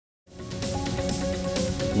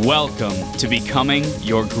Welcome to Becoming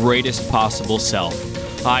Your Greatest Possible Self.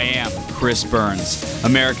 I am Chris Burns,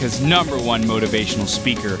 America's #1 motivational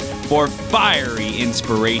speaker for fiery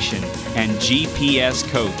inspiration and GPS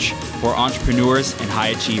coach for entrepreneurs and high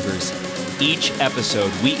achievers. Each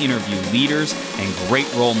episode, we interview leaders and great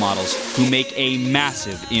role models who make a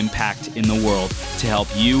massive impact in the world to help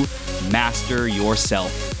you master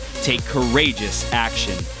yourself, take courageous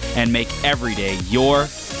action, and make every day your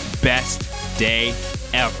best day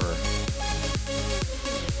ever.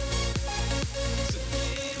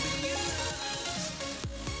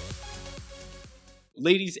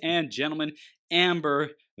 Ladies and gentlemen,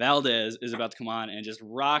 Amber Valdez is about to come on and just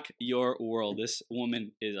rock your world. This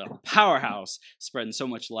woman is a powerhouse, spreading so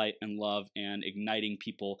much light and love and igniting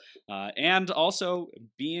people, and also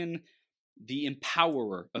being the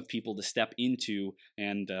empowerer of people to step into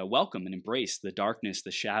and welcome and embrace the darkness, the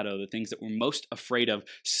shadow, the things that we're most afraid of,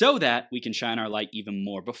 so that we can shine our light even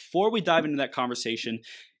more. Before we dive into that conversation,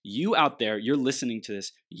 you out there, you're listening to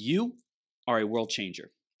this, you are a world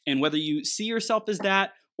changer. And whether you see yourself as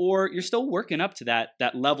that, or you're still working up to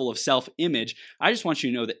that level of self-image, I just want you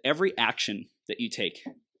to know that every action that you take,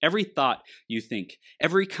 every thought you think,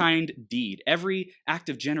 every kind deed, every act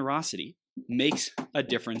of generosity makes a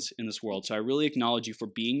difference in this world. So I really acknowledge you for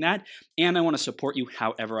being that, and I want to support you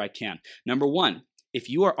however I can. Number one, if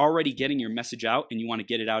you are already getting your message out and you want to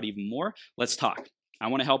get it out even more, let's talk. I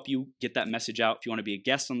want to help you get that message out. If you want to be a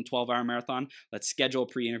guest on the 12-Hour Marathon, let's schedule a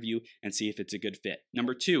pre-interview and see if it's a good fit.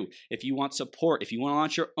 Number two, if you want support, if you want to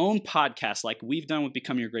launch your own podcast like we've done with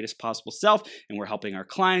Becoming Your Greatest Possible Self, and we're helping our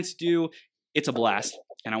clients do, it's a blast,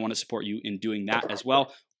 and I want to support you in doing that as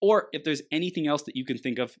well. Or if there's anything else that you can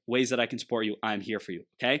think of, ways that I can support you, I'm here for you,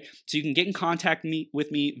 okay? So you can get in contact with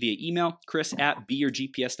me via email,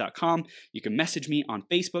 chris@beyourgps.com. You can message me on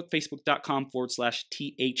Facebook,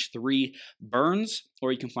 facebook.com/th3burns,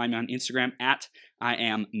 or you can find me on Instagram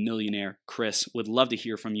 @IamMillionaireChris. Would love to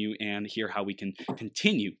hear from you and hear how we can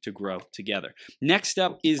continue to grow together. Next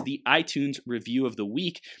up is the iTunes review of the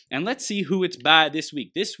week, and let's see who it's by this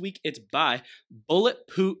week. This week it's by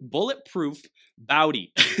Bulletproof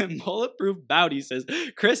Bowdy. Bulletproof Bowdy says,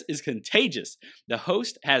 Chris is contagious. The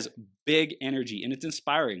host has big energy and it's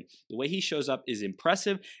inspiring. The way he shows up is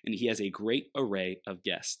impressive and he has a great array of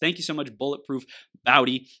guests. Thank you so much, Bulletproof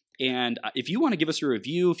Bowdy. And if you want to give us a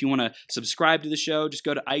review, if you want to subscribe to the show, just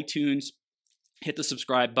go to iTunes, hit the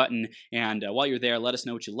subscribe button, and while you're there, let us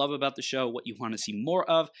know what you love about the show, what you want to see more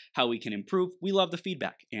of, how we can improve. We love the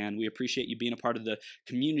feedback, and we appreciate you being a part of the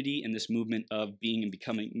community in this movement of being and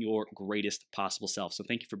becoming your greatest possible self. So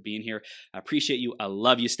thank you for being here. I appreciate you. I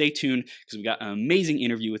love you. Stay tuned, because we got an amazing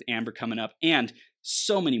interview with Amber coming up, and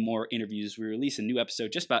so many more interviews. We release a new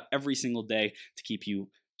episode just about every single day to keep you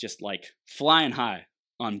just like flying high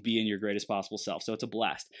on being your greatest possible self. So it's a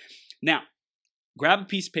blast. Now, grab a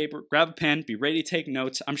piece of paper, grab a pen, be ready to take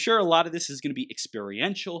notes. I'm sure a lot of this is going to be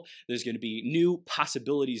experiential. There's going to be new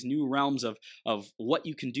possibilities, new realms of what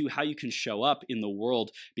you can do, how you can show up in the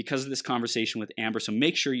world because of this conversation with Amber. So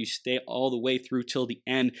make sure you stay all the way through till the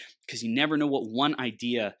end, because you never know what one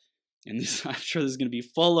idea, and this, I'm sure this is going to be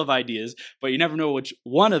full of ideas, but you never know which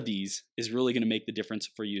one of these is really going to make the difference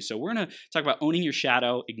for you. So we're going to talk about owning your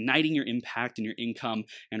shadow, igniting your impact and your income,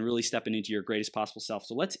 and really stepping into your greatest possible self.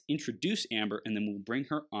 So let's introduce Amber, and then we'll bring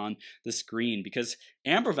her on the screen, because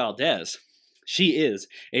Amber Valdez, she is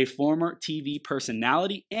a former TV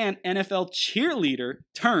personality and NFL cheerleader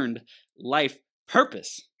turned life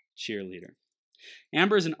purpose cheerleader.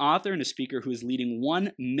 Amber is an author and a speaker who is leading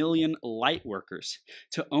 1 million light workers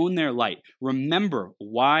to own their light, remember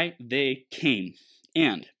why they came,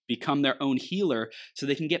 and become their own healer so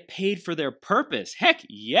they can get paid for their purpose. Heck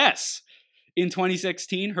yes! In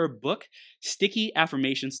 2016, her book, Sticky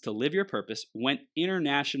Affirmations to Live Your Purpose, went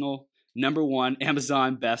international #1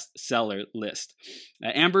 Amazon bestseller list.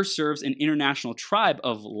 Amber serves an international tribe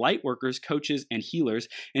of lightworkers, coaches, and healers,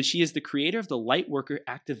 and she is the creator of the Lightworker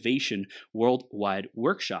Activation Worldwide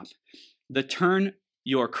Workshop, the Turn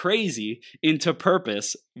Your Crazy into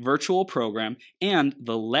Purpose virtual program, and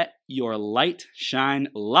the Let Your Light Shine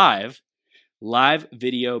live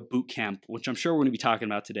video bootcamp, which I'm sure we're going to be talking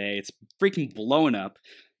about today. It's freaking blowing up,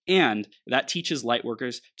 and that teaches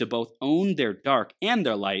lightworkers to both own their dark and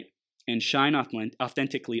their light and shine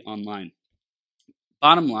authentically online.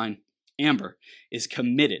 Bottom line, Amber is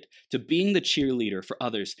committed to being the cheerleader for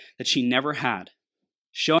others that she never had.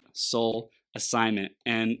 Showing soul assignment.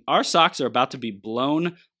 And our socks are about to be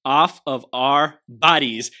blown off of our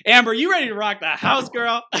bodies. Amber, you ready to rock the house,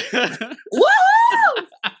 girl? Woohoo!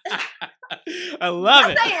 I love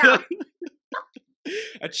Yes, it. I am.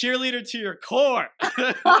 A cheerleader to your core.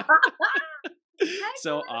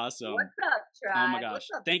 So awesome. What's up, Tribe? Oh my gosh. What's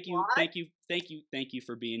up, Thank you. squad? Thank you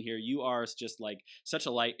for being here. You are just like such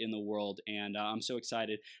a light in the world. And I'm so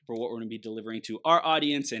excited for what we're going to be delivering to our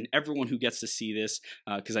audience and everyone who gets to see this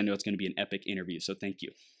because I know it's going to be an epic interview. So thank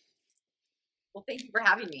you. Well, thank you for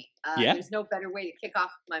having me. Yeah. There's no better way to kick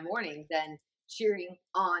off my morning than cheering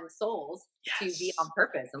on souls to be on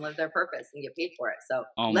purpose and live their purpose and get paid for it. So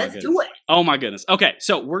let's do it. Oh my goodness. Okay,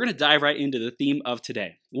 so we're going to dive right into the theme of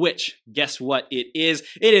today, which, guess what it is?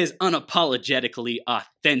 It is unapologetically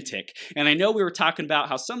authentic. And I know we were talking about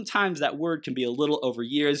how sometimes that word can be a little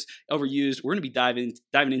overused. We're going to be diving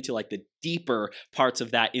into like the deeper parts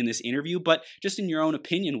of that in this interview, but just in your own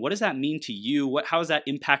opinion, what does that mean to you? How has that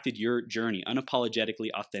impacted your journey? Unapologetically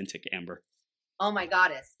authentic, Amber. Oh my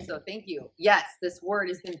goddess. So thank you. Yes, this word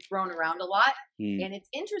has been thrown around a lot. And it's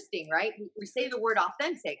interesting, right? We say the word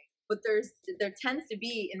authentic, but there tends to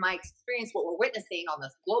be, in my experience, what we're witnessing on the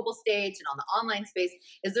global stage and on the online space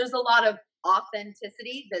is there's a lot of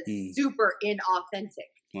authenticity that's super inauthentic,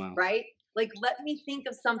 right? Like, let me think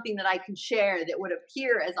of something that I can share that would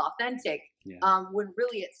appear as authentic when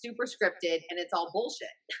really it's super scripted and it's all bullshit.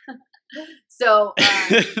 So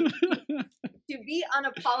to be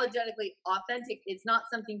unapologetically authentic, it's not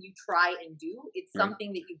something you try and do. It's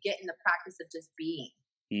something that you get in the practice of just being.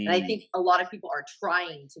 And I think a lot of people are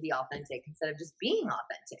trying to be authentic instead of just being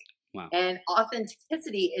authentic. Wow. And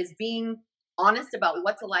authenticity is being honest about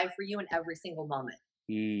what's alive for you in every single moment.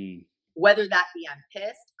 Whether that be I'm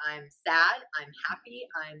pissed, I'm sad, I'm happy,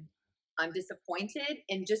 I'm disappointed,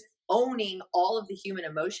 and just owning all of the human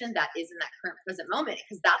emotion that is in that current present moment,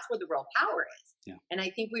 because that's where the real power is. Yeah. And I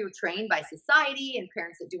think we were trained by society and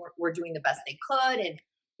parents that were doing the best they could, and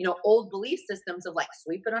old belief systems of like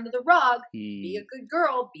sweep it under the rug, be a good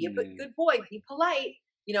girl, be a good boy, be polite,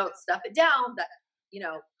 stuff it down, that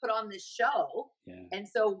put on this show. And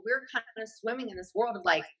so we're kind of swimming in this world of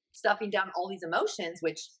like stuffing down all these emotions,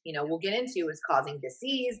 which we'll get into, is causing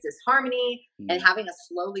disease, disharmony, and having us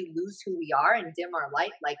slowly lose who we are and dim our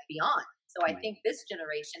light like beyond. So I think this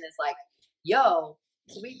generation is like, yo,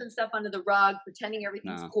 sweeping stuff under the rug, pretending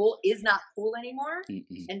everything's cool is not cool anymore.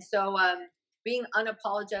 And so being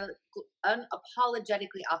unapologetically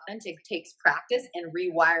authentic takes practice and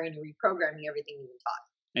rewiring and reprogramming everything you've been taught.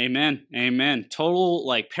 Amen. Total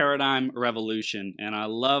like paradigm revolution. And I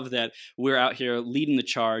love that we're out here leading the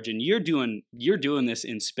charge, and you're doing this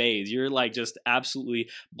in spades. You're like just absolutely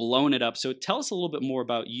blowing it up. So tell us a little bit more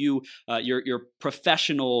about you, your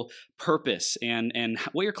professional purpose and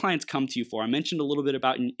what your clients come to you for. I mentioned a little bit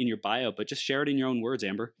about in your bio, but just share it in your own words,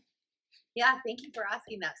 Amber. Yeah, thank you for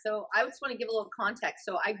asking that. So I just want to give a little context.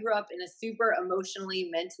 So I grew up in a super emotionally,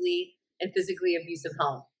 mentally, and physically abusive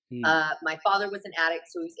home. My father was an addict,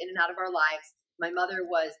 so he's in and out of our lives. My mother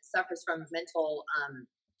suffers from mental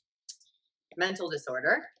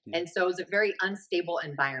disorder, and so it was a very unstable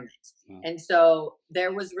environment. And so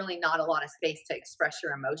there was really not a lot of space to express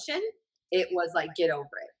your emotion. It was like, get over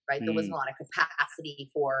it, right? There wasn't a lot of capacity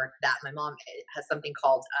for that. My mom has something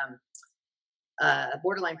called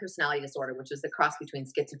borderline personality disorder, which is the cross between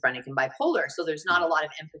schizophrenic and bipolar. So there's not a lot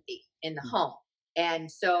of empathy in the home.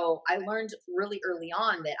 And so I learned really early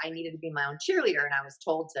on that I needed to be my own cheerleader. And I was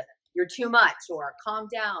told to, you're too much, or calm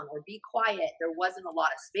down, or be quiet. There wasn't a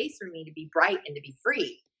lot of space for me to be bright and to be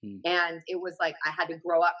free. And it was like, I had to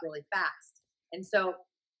grow up really fast. And so,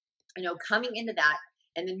 coming into that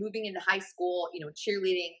and then moving into high school,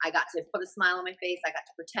 cheerleading, I got to put a smile on my face. I got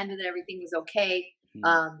to pretend that everything was okay.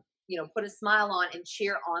 Put a smile on and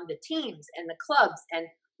cheer on the teams and the clubs and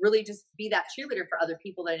really just be that cheerleader for other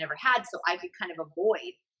people that I never had, so I could kind of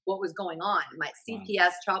avoid what was going on. My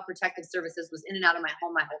CPS, Child Protective Services, was in and out of my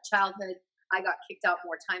home my whole childhood. I got kicked out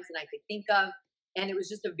more times than I could think of, and it was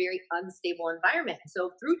just a very unstable environment. So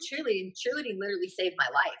through cheerleading literally saved my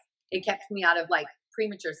life. It kept me out of like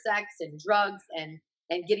premature sex and drugs and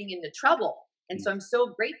getting into trouble. And so I'm so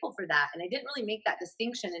grateful for that. And I didn't really make that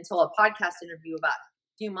distinction until a podcast interview about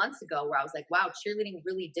few months ago, where I was like, wow, cheerleading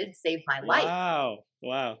really did save my life.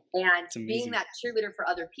 Wow. And being that cheerleader for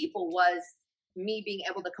other people was me being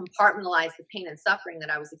able to compartmentalize the pain and suffering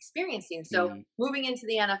that I was experiencing. So moving into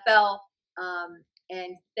the NFL,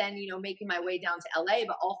 and then, making my way down to LA,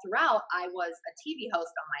 but all throughout I was a TV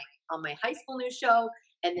host on my high school news show.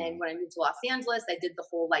 And then when I moved to Los Angeles, I did the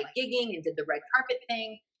whole like gigging and did the red carpet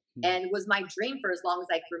thing. And it was my dream for as long as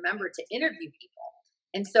I could remember to interview people.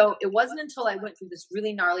 And so it wasn't until I went through this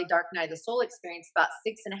really gnarly dark night of the soul experience about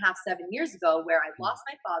 6.5, 7 years ago, where I lost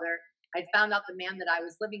my father. I found out the man that I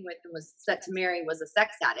was living with and was set to marry was a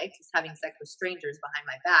sex addict, was having sex with strangers behind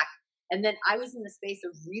my back. And then I was in the space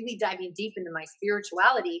of really diving deep into my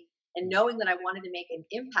spirituality and knowing that I wanted to make an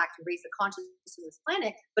impact and raise the consciousness of this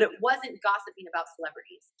planet, but it wasn't gossiping about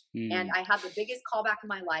celebrities. And I had the biggest callback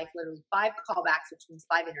of my life, literally 5 callbacks, which means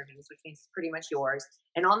 5 interviews, which means it's pretty much yours.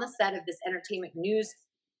 And on the set of this entertainment news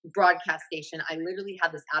broadcast station, I literally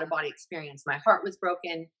had this out of body experience. My heart was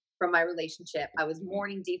broken from my relationship. I was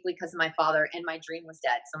mourning deeply because of my father, and my dream was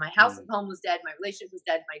dead. So my house and home was dead, my relationship was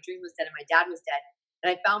dead, my dream was dead, and my dad was dead.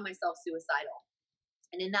 And I found myself suicidal.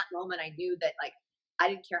 And in that moment, I knew that like I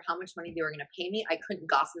didn't care how much money they were going to pay me. I couldn't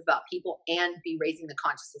gossip about people and be raising the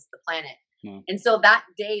consciousness of the planet. And so that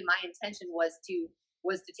day, my intention was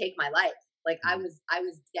to take my life. Like I was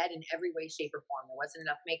dead in every way, shape, or form. There wasn't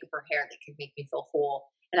enough makeup or hair that could make me feel whole.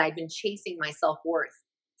 And I'd been chasing my self-worth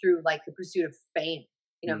through like the pursuit of fame.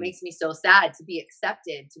 You know, it makes me so sad to be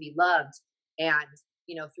accepted, to be loved, and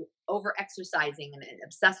you know, through over exercising and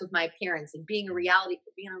obsessed with my appearance and being on a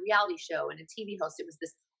reality show and a TV host. It was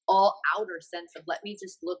this all outer sense of let me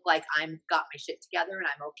just look like I'm got my shit together and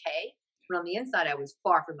I'm okay. But on the inside, I was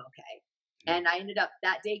far from okay. And I ended up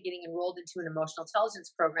that day getting enrolled into an emotional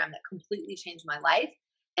intelligence program that completely changed my life.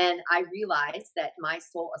 And I realized that my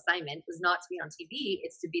sole assignment was not to be on TV.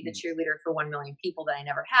 It's to be the cheerleader for 1 million people that I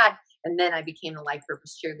never had. And then I became a life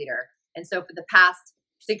purpose cheerleader. And so for the past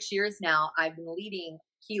 6 years now, I've been leading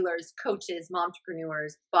healers, coaches,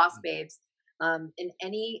 momtrepreneurs, boss babes, and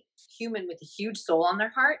any human with a huge soul on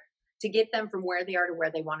their heart to get them from where they are to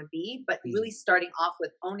where they want to be, but really starting off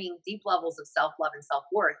with owning deep levels of self-love and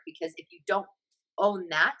self-worth. Because if you don't own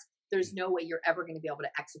that, there's no way you're ever going to be able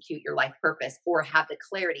to execute your life purpose or have the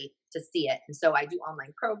clarity to see it. And so I do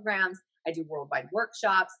online programs, I do worldwide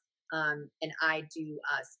workshops, and I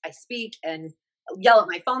speak and yell at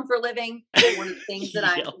my phone for a living. And one of the things that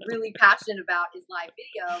I'm really passionate about is live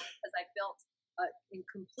video, because I built a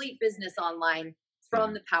complete business online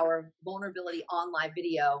from the power of vulnerability on live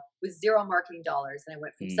video with zero marketing dollars. And I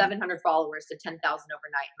went from 700 followers to 10,000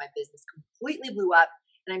 overnight. My business completely blew up.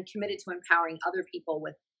 And I'm committed to empowering other people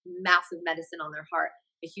with massive medicine on their heart,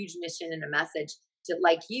 a huge mission and a message to,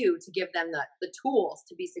 like you, to give them the tools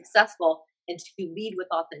to be successful and to lead with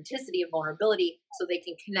authenticity and vulnerability so they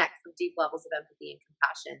can connect from deep levels of empathy and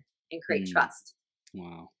compassion and create trust.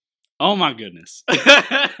 Wow. Oh my goodness.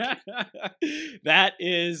 That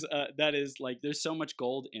is like, there's so much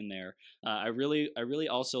gold in there. I really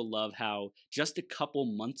also love how just a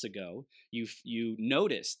couple months ago, you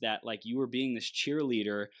noticed that like you were being this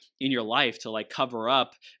cheerleader in your life to like cover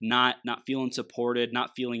up, not feeling supported,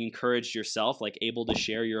 not feeling encouraged yourself, like able to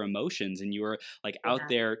share your emotions. And you were like out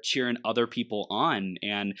there cheering other people on.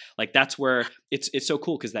 And like, that's where it's so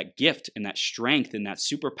cool, because that gift and that strength and that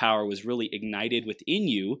superpower was really ignited within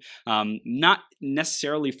you. Not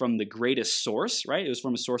necessarily from the greatest source, right? It was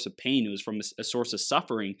from a source of pain. It was from a source of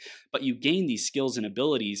suffering, but you gained these skills and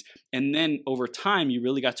abilities. And then over time, you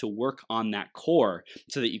really got to work on that core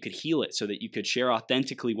so that you could heal it, so that you could share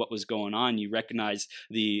authentically what was going on. You recognized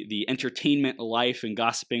the entertainment life and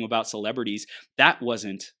gossiping about celebrities. That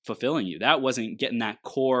wasn't fulfilling you. That wasn't getting that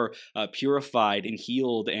core purified and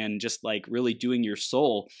healed and just like really doing your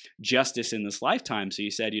soul justice in this lifetime. So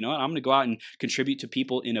you said, you know what, I'm going to go out and contribute to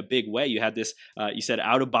people in a big way. You had this, you said,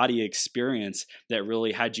 out of body experience that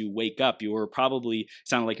really had you wake up. You were probably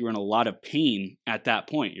sounded like you were in a lot of pain at that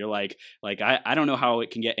point. You're like I don't know how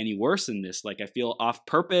it can get any worse than this. Like I feel off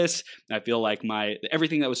purpose. I feel like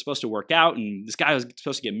everything that was supposed to work out and this guy I was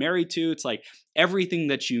supposed to get married to, it's like everything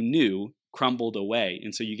that you knew crumbled away.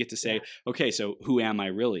 And so you get to say, okay, so who am I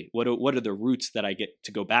really? What are the roots that I get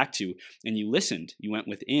to go back to? And you listened, you went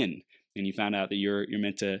within, and you found out that you're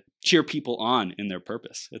meant to cheer people on in their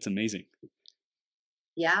purpose. It's amazing.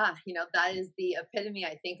 Yeah, that is the epitome,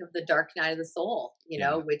 I think, of the dark night of the soul,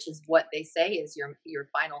 which is what they say is your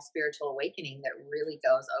final spiritual awakening that really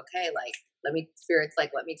goes, okay, like, let me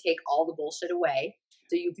take all the bullshit away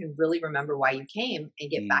so you can really remember why you came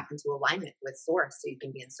and get back into alignment with source so you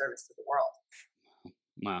can be in service to the world.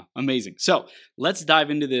 Wow, amazing. So let's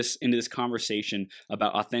dive into this conversation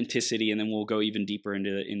about authenticity, and then we'll go even deeper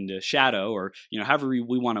into shadow, or however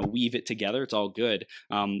we want to weave it together. It's all good.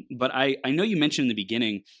 But I know you mentioned in the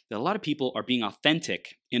beginning that a lot of people are being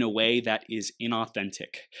authentic in a way that is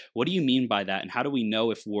inauthentic. What do you mean by that, and how do we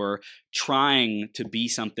know if we're trying to be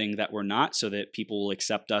something that we're not, so that people will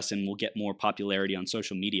accept us and we'll get more popularity on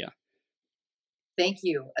social media? Thank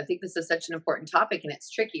you. I think this is such an important topic, and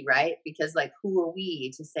it's tricky, right? Because like, who are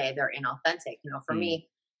we to say they're inauthentic? For me,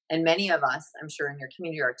 and many of us, I'm sure in your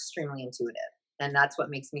community, are extremely intuitive. And that's what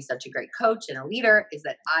makes me such a great coach and a leader, is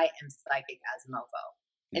that I am psychic as a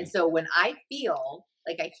mofo. And so when I feel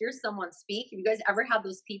like I hear someone speak, have you guys ever had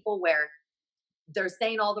those people where they're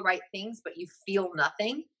saying all the right things, but you feel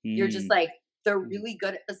nothing? You're just like, They're really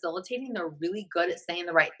good at facilitating. They're really good at saying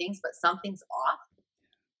the right things, but something's off,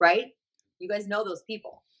 right? You guys know those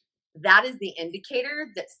people. That is the indicator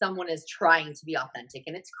that someone is trying to be authentic.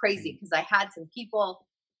 And it's crazy because I had some people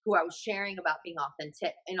who I was sharing about being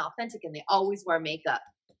authentic, and they always wear makeup.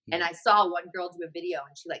 And I saw one girl do a video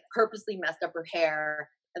and she like purposely messed up her hair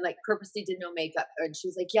and like purposely did no makeup. And she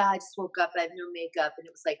was like, yeah, I just woke up, I have no makeup. And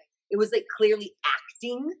it was like clearly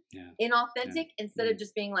acting inauthentic instead of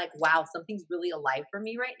just being like, wow, something's really alive for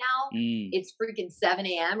me right now. It's freaking 7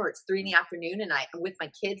 a.m. or it's 3 in the afternoon and I'm with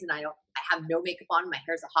my kids and I have no makeup on. My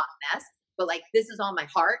hair's a hot mess, but like this is on my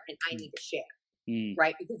heart and I need to share,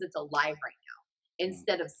 right? Because it's alive right now.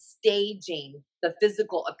 Instead of staging the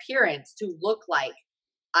physical appearance to look like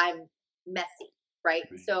I'm messy, right?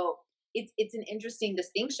 So it's an interesting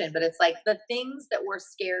distinction, but it's like the things that we're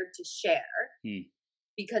scared to share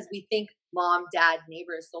because we think mom, dad,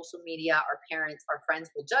 neighbors, social media, our parents, our friends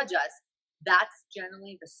will judge us. That's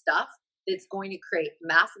generally the stuff that's going to create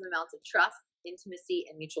massive amounts of trust, intimacy,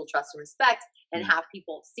 and mutual trust and respect, and have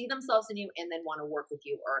people see themselves in you and then want to work with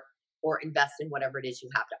you or invest in whatever it is you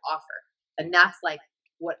have to offer. And that's like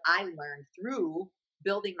what I learned through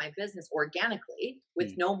building my business organically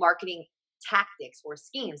with no marketing tactics or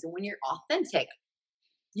schemes. And when you're authentic,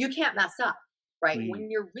 you can't mess up, right? When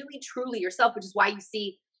you're really truly yourself, which is why you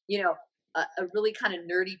see, a really kind of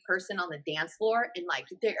nerdy person on the dance floor and like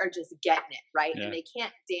they are just getting it, right? And they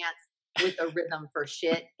can't dance with a rhythm for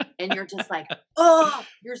shit. And you're just like, oh,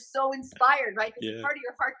 you're so inspired, right? There's a part of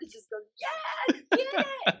your heart that just goes, yes, get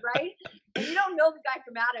it, right? And you don't know the guy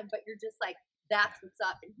from Adam, but you're just like, that's what's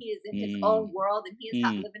up. And he is in his own world and he is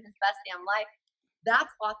living his best damn life.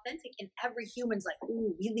 That's authentic. And every human's like,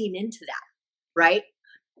 ooh, we lean into that, right?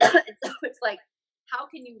 And so it's like, how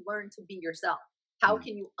can you learn to be yourself? How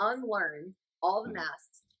can you unlearn all the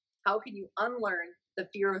masks? How can you unlearn the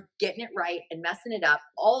fear of getting it right and messing it up?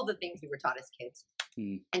 All the things we were taught as kids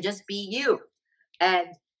and just be you and,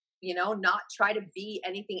 not try to be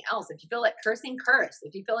anything else. If you feel like cursing, curse.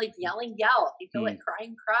 If you feel like yelling, yell. If you feel like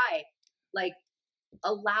crying, cry. Like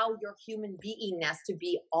allow your human beingness to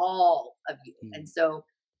be all of you. And so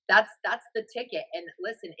that's the ticket. And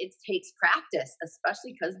listen, it takes practice,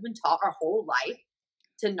 especially because we've been taught our whole life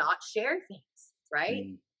to not share things, right?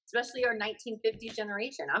 Especially our 1950s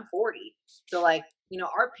generation. I'm 40. So like,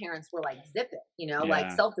 our parents were like, zip it,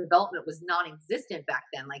 like self-development was non-existent back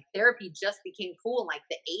then. Like therapy just became cool in like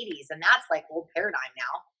the 80s. And that's like old paradigm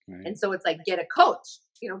now. And so it's like, get a coach,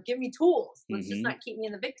 give me tools. Let's just not keep me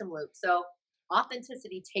in the victim loop. So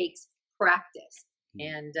authenticity takes practice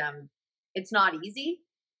and it's not easy,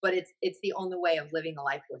 but it's the only way of living a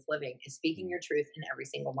life worth living is speaking your truth in every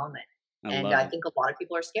single moment. I think a lot of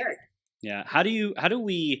people are scared. Yeah. How do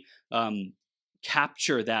we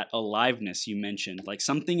capture that aliveness you mentioned? Like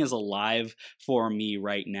something is alive for me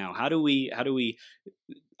right now. How do we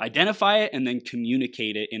identify it and then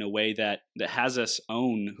communicate it in a way that has us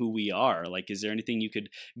own who we are? Like, is there anything you could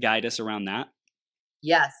guide us around that?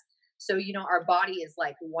 Yes. So, our body is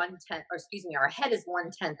like our head is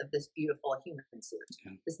 1/10 of this beautiful human suit,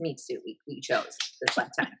 this meat suit we chose this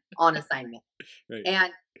lifetime on assignment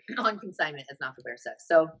and on consignment, as not for bear says.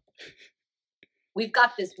 So we've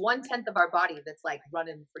got this 1/10 of our body that's like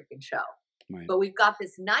running the freaking show. But we've got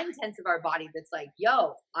this 9/10 of our body that's like,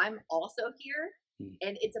 yo, I'm also here.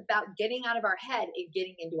 And it's about getting out of our head and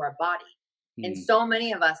getting into our body. And so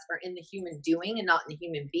many of us are in the human doing and not in the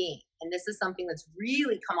human being. And this is something that's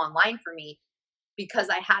really come online for me because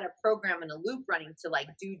I had a program in a loop running to like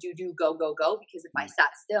do, go, go, go. Because if I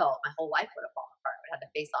sat still, my whole life would have fallen apart. I had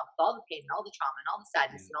to face off with all the pain and all the trauma and all the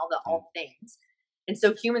sadness and all the things. And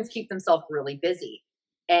so humans keep themselves really busy.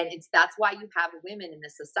 And that's why you have women in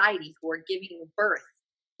this society who are giving birth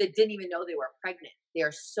that didn't even know they were pregnant. They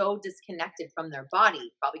are so disconnected from their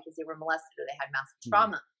body, probably because they were molested or they had massive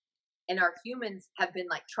trauma. And our humans have been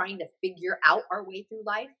like trying to figure out our way through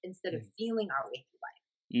life instead of feeling our way through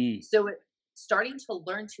life. So it's starting to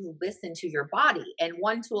learn to listen to your body. And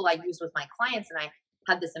one tool I use with my clients, and I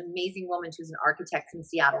had this amazing woman who's an architect in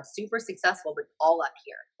Seattle, super successful, but all up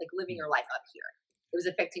here, like living her life up here. It was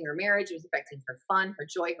affecting her marriage. It was affecting her fun, her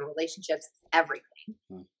joy, her relationships, everything.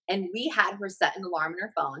 And we had her set an alarm in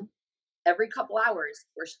her phone every couple hours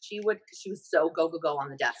where she was so go, go, go on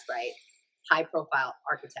the desk, right? High profile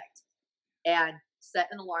architect. And set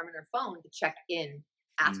an alarm in her phone to check in,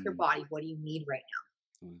 ask her body, what do you need right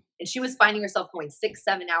now? And she was finding herself going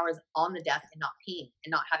 6-7 hours on the desk and not peeing and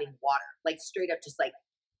not having water, like straight up just like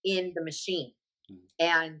in the machine.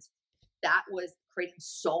 And that was creating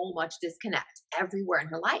so much disconnect everywhere in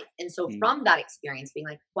her life. And so from that experience, being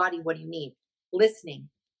like, body, what do you need? Listening.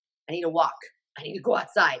 I need a walk. I need to go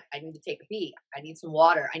outside. I need to take a pee. I need some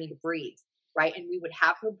water. I need to breathe. Right. And we would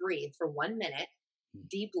have her breathe for 1 minute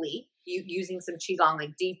deeply, using some qigong,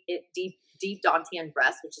 like deep Dantian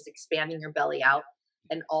breaths, which is expanding your belly out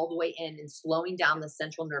and all the way in and slowing down the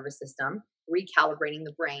central nervous system, recalibrating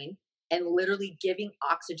the brain, and literally giving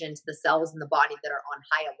oxygen to the cells in the body that are on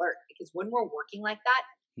high alert. Because when we're working like that,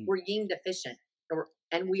 we're yin deficient,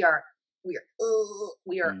 and we are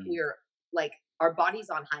like, our body's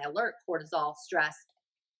on high alert, cortisol, stress,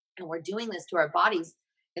 and we're doing this to our bodies,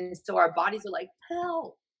 and so our bodies are like,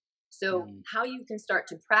 help. So how you can start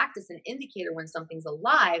to practice an indicator when something's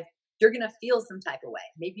alive, you're going to feel some type of way.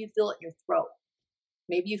 Maybe you feel it in your throat.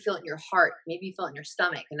 Maybe you feel it in your heart. Maybe you feel it in your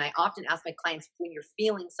stomach. And I often ask my clients, when you're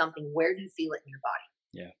feeling something, where do you feel it in your body?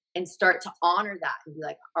 Yeah. And start to honor that and be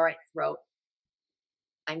like, all right, throat,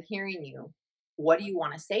 I'm hearing you. What do you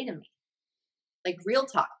want to say to me? Like, real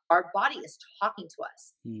talk. Our body is talking to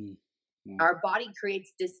us. Our body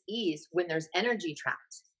creates dis-ease when there's energy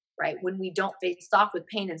trapped, right? When we don't face off with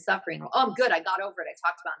pain and suffering. Oh, I'm good. I got over it. I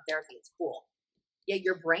talked about it in therapy. It's cool. Yeah,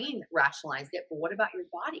 your brain rationalized it, but what about your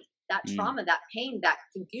body? That trauma, that pain, that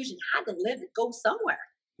confusion had to go somewhere,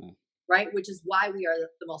 right? Which is why we are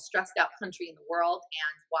the most stressed out country in the world,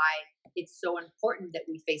 and why it's so important that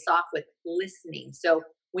we face off with listening. So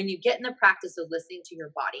when you get in the practice of listening to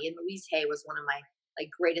your body, and Louise Hay was one of my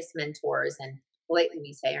greatest mentors, and late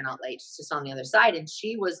Louise Hay, or not late, she's just on the other side, and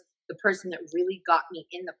she was the person that really got me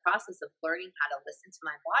in the process of learning how to listen to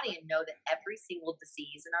my body and know that every single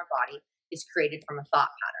disease in our body is created from a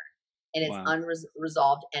thought pattern, and it's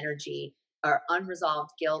unresolved energy or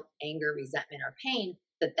unresolved guilt, anger, resentment, or pain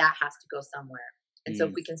that has to go somewhere. And so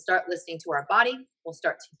if we can start listening to our body, we'll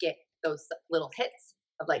start to get those little hits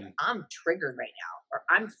of like, I'm triggered right now, or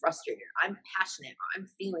I'm frustrated, I'm passionate, or I'm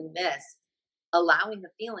feeling this, allowing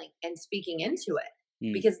the feeling and speaking into it,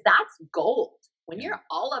 because that's gold. When you're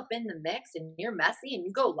all up in the mix and you're messy and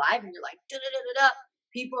you go live and you're like, da-da-da-da-da,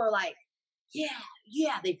 people are like,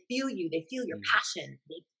 yeah, they feel you. They feel your passion.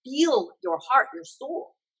 They feel your heart, your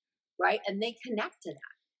soul, right? And they connect to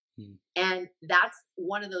that. And that's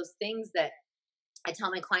one of those things that I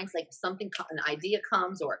tell my clients, like, if an idea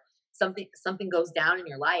comes or something goes down in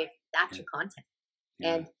your life, that's your content.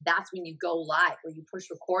 And that's when you go live, or you push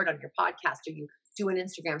record on your podcast, or you do an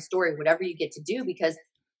Instagram story, whatever you get to do, because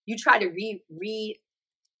you try to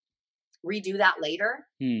redo that later,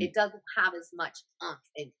 it doesn't have as much oomph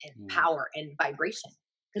and power and vibration,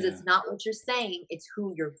 because it's not what you're saying, it's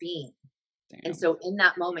who you're being. And so in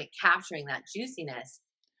that moment, capturing that juiciness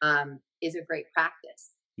is a great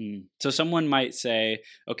practice. So someone might say,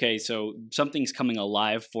 okay, so something's coming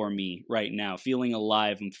alive for me right now, feeling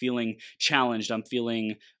alive. I'm feeling challenged. I'm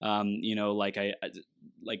feeling, like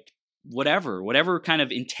whatever kind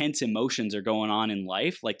of intense emotions are going on in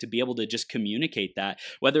life, like to be able to just communicate that,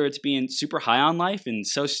 whether it's being super high on life and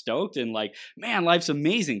so stoked and like, man, life's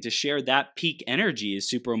amazing, to share that peak energy is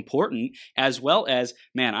super important, as well as,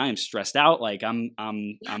 man, I am stressed out. Like I'm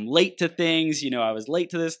late to things, I was late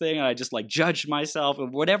to this thing and I just like judged myself, or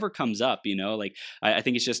whatever comes up, like I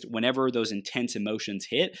think it's just whenever those intense emotions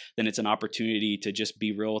hit, then it's an opportunity to just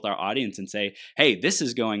be real with our audience and say, hey, this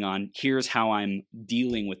is going on. Here's how I'm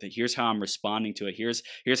dealing with it. Here's how I'm responding to it. Here's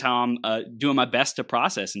how I'm doing my best to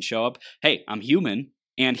process and show up. Hey, I'm human,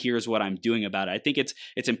 and here's what I'm doing about it. I think it's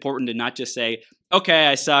important to not just say, okay,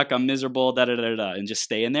 I suck, I'm miserable, and just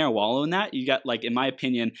stay in there, wallow in that. You got, like, in my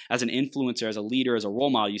opinion, as an influencer, as a leader, as a role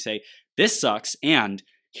model, you say, this sucks, and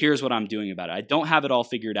here's what I'm doing about it. I don't have it all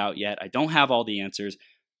figured out yet. I don't have all the answers,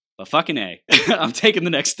 but fucking A, I'm taking the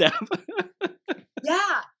next step.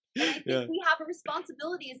 Yeah. And I think we have a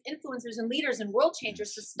responsibility as influencers and leaders and world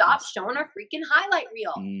changers to stop showing our freaking highlight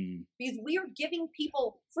reel, because we are giving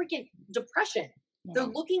people freaking depression. They're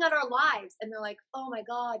looking at our lives and they're like, oh my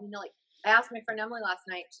God, like, I asked my friend Emily last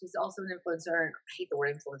night, she's also an influencer, and I hate the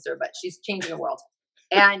word influencer, but she's changing the world.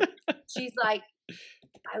 And she's like,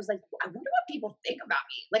 I was like, I wonder what people think about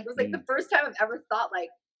me. Like, it was like the first time I've ever thought, like,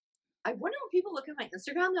 I wonder when people look at my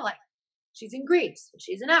Instagram, they're like, she's in Greece,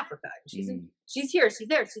 she's in Africa, she's here, she's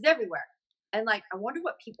there, she's everywhere. And like, I wonder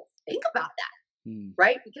what people think about that,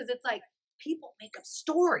 right? Because it's like, people make up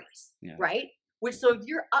stories, right? Which, so if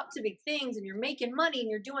you're up to big things and you're making money and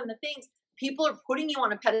you're doing the things, people are putting you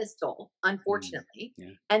on a pedestal, unfortunately.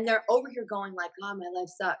 And they're over here going like, oh, my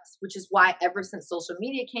life sucks, which is why ever since social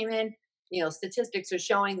media came in, statistics are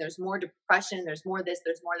showing there's more depression, there's more this,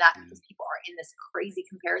 there's more that, because people are in this crazy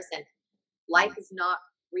comparison. Life is not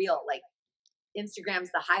real. Like, Instagram's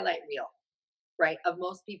the highlight reel, right, of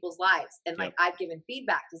most people's lives. And like, I've given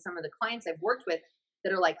feedback to some of the clients I've worked with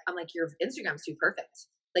that are like, I'm like, your Instagram's too perfect.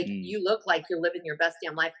 Like Mm. you look like you're living your best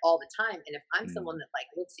damn life all the time. And if I'm someone that like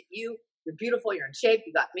looks at you, you're beautiful, you're in shape,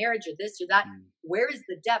 you got marriage, you're this, you're that. Mm. Where is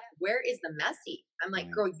the depth? Where is the messy? I'm like,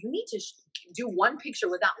 Right. girl, you need to do one picture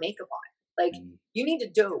without makeup on. Like Mm. you need to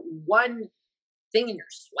do one thing in your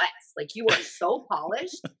sweats. Like you are so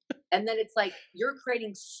polished. And then it's like you're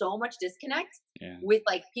creating so much disconnect Yeah. with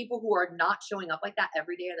like people who are not showing up like that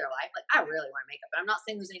every day of their life. Like I really wear makeup, and I'm not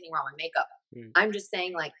saying there's anything wrong with makeup. Mm. I'm just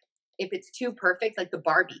saying like if it's too perfect, like the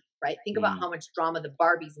Barbie, right? Think about how much drama the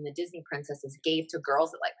Barbies and the Disney princesses gave to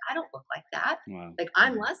girls that like, I don't look like that. Wow. Like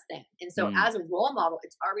I'm less than. And so as a role model,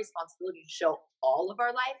 it's our responsibility to show all of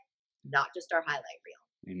our life, not just our highlight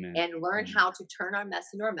reel. Amen. And learn Mm. how to turn our mess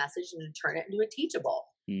into a message and to turn it into a teachable,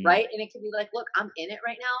 Mm. right? And it could be like, look, I'm in it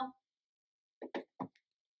right now.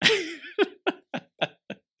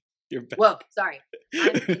 You're back. Whoa, sorry.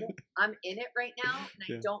 I'm in it right now, and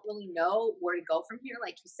I Yeah. don't really know where to go from here,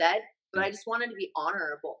 like you said. But Yeah. I just wanted to be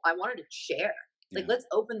honorable. I wanted to share. Like, Yeah. let's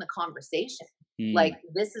open the conversation. Mm. Like,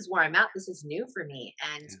 this is where I'm at. This is new for me,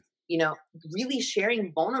 and Yeah. you know, really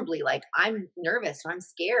sharing vulnerably. Like, I'm nervous, or I'm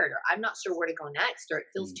scared, or I'm not sure where to go next, or it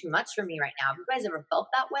feels too much for me right now. Have you guys ever felt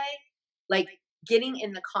that way? Like, getting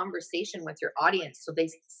in the conversation with your audience so they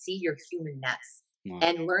see your humanness. Wow.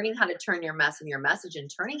 And learning how to turn your mess and your message and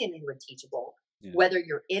turning it into a teachable, Yeah. whether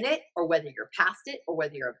you're in it or whether you're past it or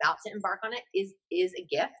whether you're about to embark on it is a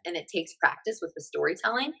gift, and it takes practice with the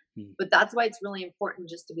storytelling. Mm. But that's why it's really important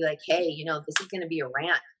just to be like, hey, you know, this is going to be a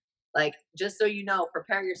rant. Like, just so you know,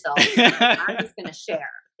 prepare yourself. I'm just going to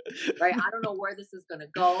share, right? I don't know where this is going to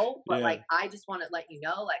go, but Yeah. like, I just want to let you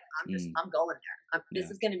know, like, I'm going there. This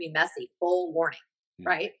Yeah. is going to be messy, full warning, Yeah.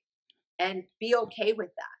 right? And be okay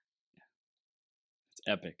with that.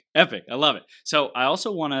 Epic. I love it. So I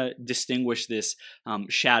also want to distinguish this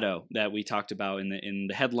shadow that we talked about in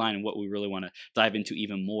the headline and what we really want to dive into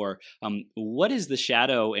even more. What is the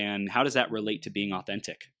shadow, and how does that relate to being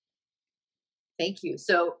authentic? Thank you.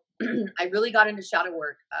 So I really got into shadow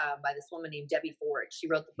work by this woman named Debbie Ford. She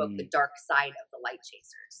wrote the book, The Dark Side of the Light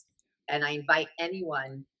Chasers. And I invite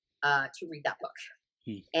anyone to read that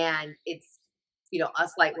book. And it's, you know,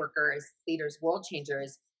 us light workers, leaders, world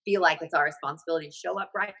changers feel like it's our responsibility to show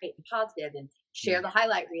up bright and positive and share the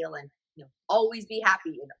highlight reel and, you know, always be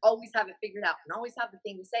happy and always have it figured out and always have the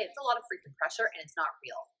thing to say. It's a lot of freaking pressure, and it's not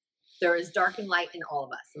real. There is dark and light in all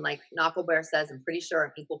of us. And like Nako Bear says, I'm pretty sure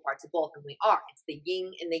I'm equal parts of both, and we are. It's the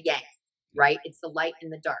yin and the yang, right? It's the light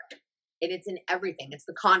and the dark. And it's in everything. It's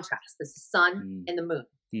the contrast. It's the sun and the moon.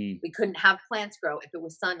 We couldn't have plants grow if it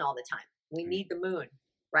was sun all the time. We need the moon,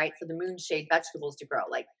 right? For the moon shade vegetables to grow.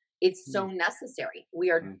 Like, it's so necessary.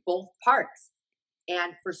 We are both parts.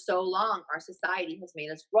 And for so long, our society has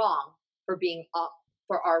made us wrong for being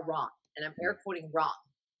for our wrong. And I'm air quoting wrong.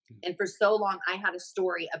 And for so long, I had a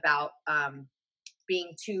story about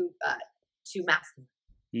being too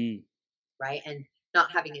masculine, right? And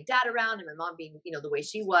not having a dad around, and my mom being, you know, the way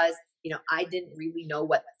she was. You know, I didn't really know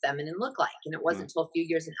what feminine looked like. And it wasn't until a few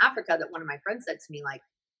years in Africa that one of my friends said to me, like,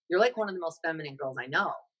 you're like one of the most feminine girls I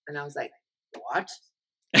know. And I was like, what?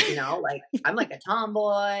 You know, like, I'm like a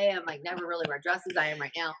tomboy. I'm like, never really wear dresses. I am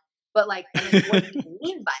right now. But like, and like, what do you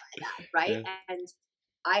mean by that? Right. Yeah. And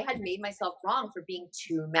I had made myself wrong for being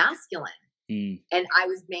too masculine. And I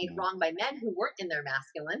was made wrong by men who weren't in their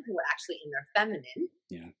masculine, who were actually in their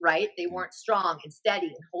feminine. Right. They weren't strong and steady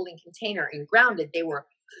and holding container and grounded. They were,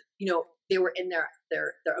 you know, they were in their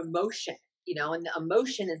emotion, you know, and the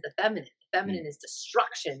emotion is the feminine. The feminine is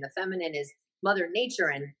destruction. The feminine is Mother Nature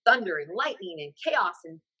and thunder and lightning and chaos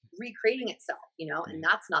and recreating itself, you know, and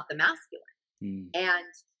that's not the masculine.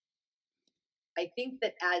 And I think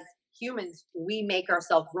that as humans, we make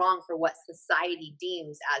ourselves wrong for what society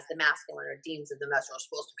deems as the masculine, or deems as the masculine. Are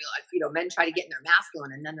supposed to be like, you know, men try to get in their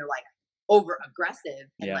masculine and then they're like over aggressive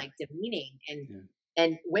and like demeaning,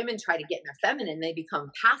 and women try to get in their feminine and they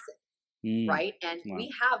become passive, right? And we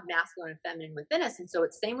have masculine and feminine within us. And so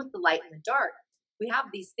it's same with the light and the dark. We have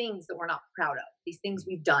these things that we're not proud of, these things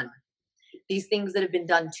we've done, these things that have been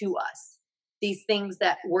done to us, these things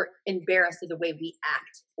that we're embarrassed of the way we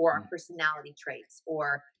act, or our personality traits,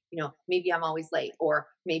 or, you know, maybe I'm always late, or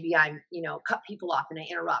maybe I'm, you know, cut people off and I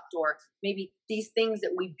interrupt, or maybe these things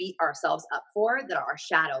that we beat ourselves up for that are our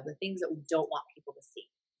shadow, the things that we don't want people to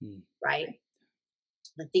see, right?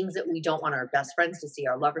 The things that we don't want our best friends to see,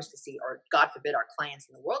 our lovers to see, or God forbid, our clients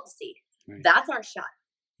in the world to see. That's our shadow.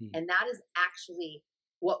 And that is actually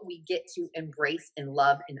what we get to embrace and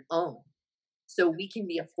love and own, so we can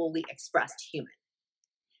be a fully expressed human.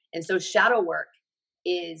 And so shadow work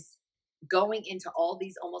is going into all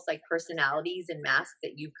these almost like personalities and masks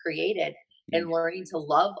that you've created, and learning to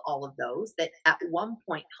love all of those that at one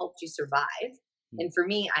point helped you survive, And for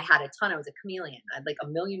me, I had a ton. I was a chameleon. I had like a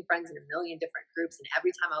million friends in a million different groups. And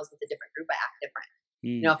every time I was with a different group, I act different.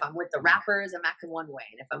 You know, if I'm with the rappers, I'm acting one way.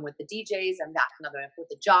 And if I'm with the DJs, I'm acting another way. If I'm with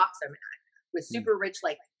the jocks, I'm with super rich,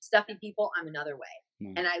 like stuffy people, I'm another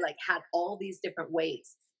way. And I like had all these different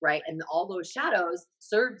ways, right? And all those shadows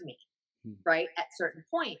served me, right, at certain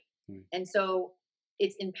point. And so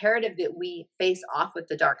it's imperative that we face off with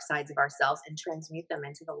the dark sides of ourselves and transmute them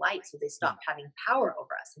into the light so they stop having power over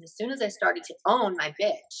us. And as soon as I started to own my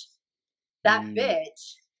bitch, that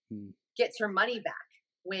bitch gets her money back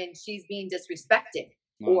when she's being disrespected,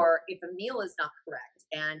 or if a meal is not correct,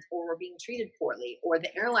 and or we're being treated poorly, or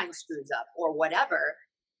the airline screws up, or whatever.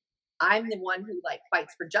 I'm the one who like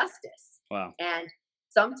fights for justice. Wow. And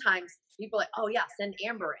sometimes people are like, oh yeah, send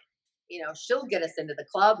Amber in. You know, she'll get us into the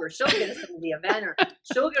club, or she'll get us into the event, or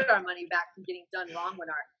she'll get our money back from getting done wrong when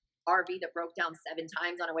our RV that broke down 7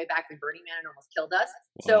 times on our way back from Burning Man and almost killed us.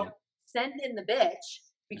 Wow. So send in the bitch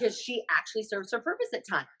because she actually serves her purpose at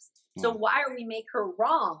times. Wow. So why are we make her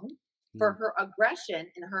wrong for her aggression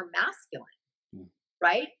and her masculine,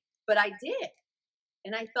 right? But I did.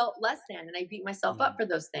 And I felt less than, and I beat myself up for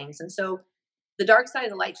those things. And so the dark side of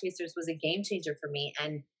the light chasers was a game changer for me.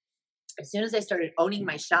 And as soon as I started owning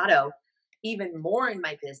my shadow, even more in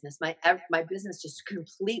my business, my business just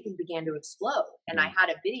completely began to explode. And I had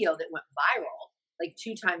a video that went viral like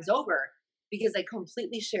 2 times over because I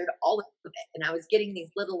completely shared all of it. And I was getting these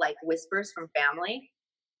little like whispers from family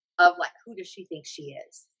of like, who does she think she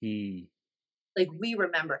is? Like, we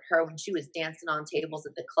remembered her when she was dancing on tables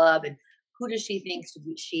at the club, and who does she think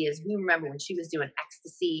she is? We remember when she was doing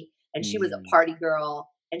ecstasy and she was a party girl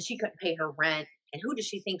and she couldn't pay her rent. And who does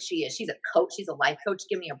she think she is? She's a coach. She's a life coach.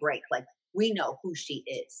 Give me a break. Like, we know who she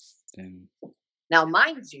is. Now,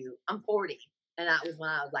 mind you, I'm 40, and that was when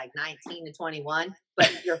I was like 19 to 21.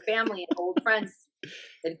 But your family and old friends,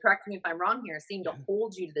 and correct me if I'm wrong here, seem to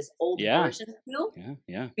hold you to this old version of you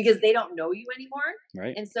because they don't know you anymore.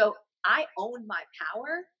 Right. And so I owned my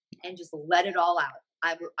power and just let it all out.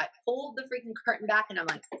 I pulled the freaking curtain back, and I'm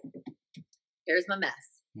like, here's my mess.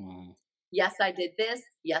 Wow. Yes, I did this.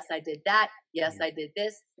 Yes, I did that. Yes, I did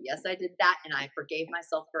this. Yes, I did that. And I forgave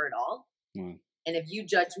myself for it all. Wow. And if you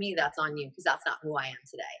judge me, that's on you, because that's not who I am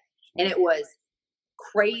today. And it was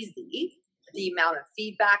crazy, the amount of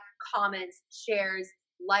feedback, comments, shares,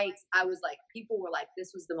 likes. I was like, people were like,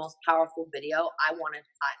 this was the most powerful video.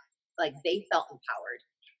 Like, they felt empowered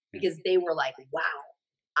because they were like, wow,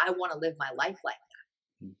 I want to live my life like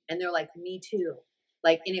that. And they're like, me too.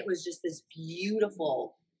 Like, and it was just this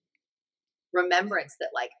beautiful remembrance that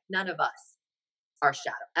like none of us are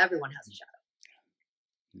shadow. Everyone has a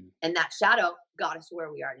shadow. And that shadow got us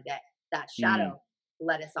where we are today. That shadow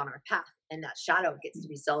led us on our path. And that shadow gets to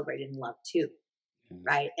be celebrated and loved too.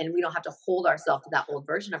 Right. And we don't have to hold ourselves to that old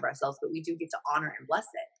version of ourselves, but we do get to honor and bless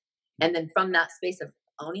it. And then from that space of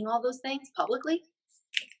owning all those things publicly,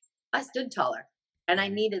 I stood taller and I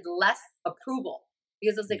needed less approval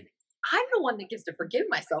because I was like, I'm the one that gets to forgive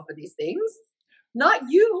myself for these things, not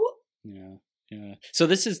you. Yeah. Yeah. So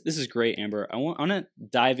this is great, Amber. I want to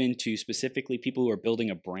dive into specifically people who are building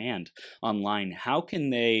a brand online. How can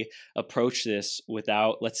they approach this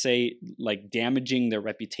without, let's say, like damaging their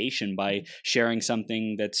reputation by sharing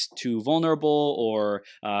something that's too vulnerable, or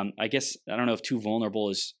I guess I don't know if too vulnerable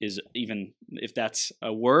is even, if that's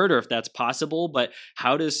a word or if that's possible. But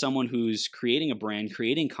how does someone who's creating a brand,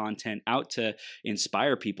 creating content out to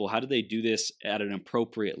inspire people, how do they do this at an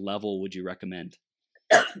appropriate level? Would you recommend?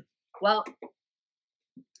 Well,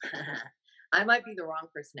 I might be the wrong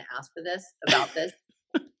person to ask for this about this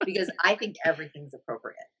because I think everything's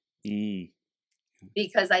appropriate.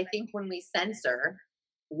 Because I think when we censor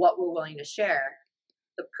what we're willing to share,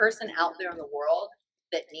 the person out there in the world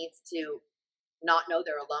that needs to not know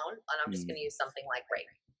they're alone, and I'm just going to use something like rape.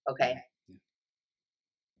 Okay.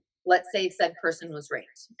 Let's say said person was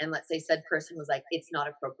raped, and let's say said person was like, it's not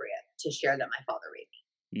appropriate to share that my father raped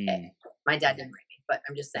me. Okay. My dad didn't rape me, but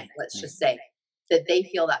I'm just saying, let's just say that they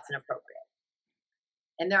feel that's inappropriate.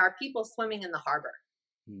 And there are people swimming in the harbor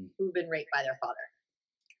who've been raped by their father,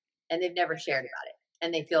 and they've never shared about it,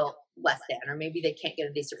 and they feel less than, or maybe they can't get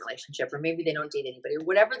a decent relationship, or maybe they don't date anybody, or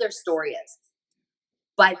whatever their story is.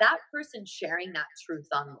 By that person sharing that truth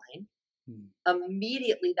online,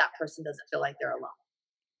 immediately that person doesn't feel like they're alone.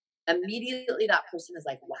 Immediately that person is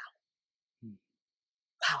like, wow.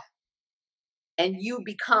 And you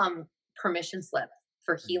become permission slip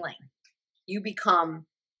for healing. You become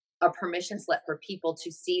a permission slip for people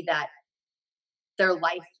to see that their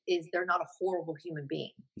life is, they're not a horrible human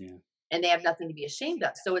being. And they have nothing to be ashamed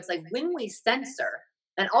of. So it's like when we censor,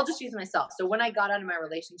 and I'll just use myself. So when I got out of my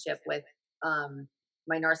relationship with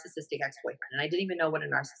my narcissistic ex-boyfriend, and I didn't even know what a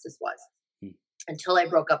narcissist was Mm. until I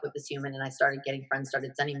broke up with this human, and I started getting friends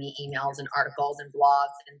started sending me emails and articles and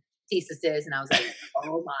blogs and theses, and I was like,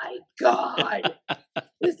 oh my god,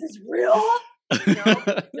 this is real. You know,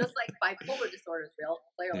 just like bipolar disorder is real.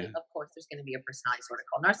 Clearly, Yeah. of course, there's going to be a personality disorder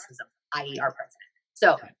called narcissism, i.e., our president.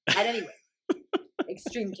 So, at any rate,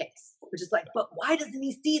 extreme case, which is like, but why doesn't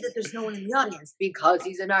he see that there's no one in the audience? Because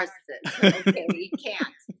he's a narcissist. Okay, he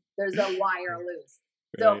can't. There's a wire loose.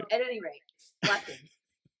 So, Right. at any rate, lesson.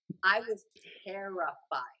 I was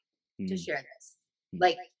terrified to Mm. share this. Mm.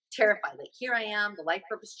 Like, terrified. Like, here I am, the life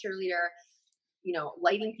purpose cheerleader, you know,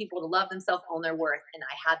 lighting people to love themselves, own their worth. And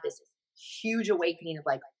I had this huge awakening of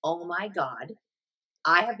like, oh my God,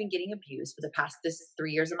 I have been getting abused for the past, this is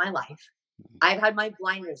 3 years of my life. I've had my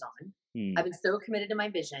blinders on. Mm. I've been so committed to my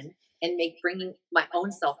vision and bringing my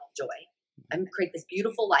own self joy and create this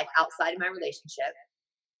beautiful life outside of my relationship.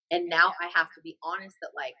 And now I have to be honest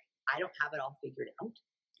that like, I don't have it all figured out.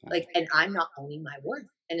 Like, and I'm not owning my worth.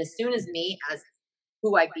 And as soon as me, as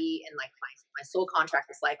who I be and like my soul contract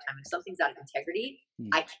this lifetime, if something's out of integrity, Mm.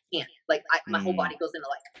 I can't. Like, my whole body goes into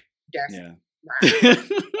like, Yeah.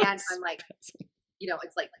 and I'm like, you know,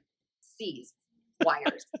 it's like C's,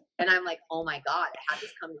 wires. And I'm like, oh my God, I had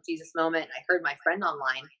this come to Jesus moment. I heard my friend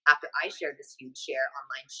online after I shared this huge share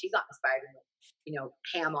online. She got inspired and, you know,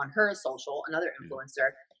 Pam on her social, another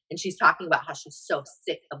influencer. And she's talking about how she's so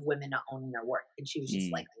sick of women not owning their worth. And she was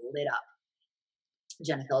just like lit up.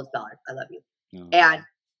 Jenna Phillips Ballard, I love you. Oh. And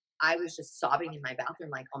I was just sobbing in my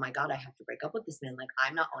bathroom, like, oh my God, I have to break up with this man. Like,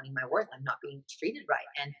 I'm not owning my worth. I'm not being treated right.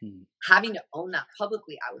 And having to own that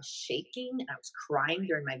publicly, I was shaking and I was crying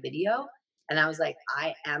during my video. And I was like,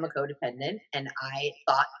 I am a codependent. And I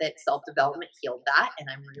thought that self-development healed that. And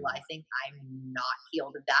I'm realizing I'm not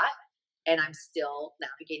healed of that. And I'm still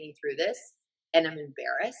navigating through this. And I'm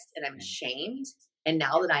embarrassed and I'm ashamed. And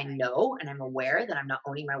now that I know and I'm aware that I'm not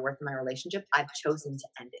owning my worth in my relationship, I've chosen to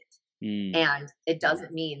end it. And it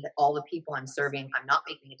doesn't mean that all the people I'm serving, I'm not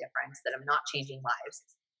making a difference, that I'm not changing lives.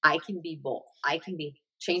 I can be both. I can be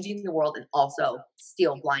changing the world and also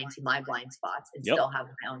still blind to my blind spots and still have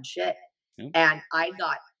my own shit. And I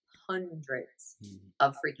got hundreds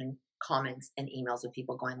of freaking comments and emails of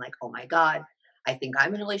people going like, oh my God, I think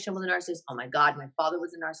I'm in a relationship with a narcissist. Oh my God, my father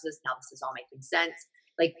was a narcissist. Now this is all making sense.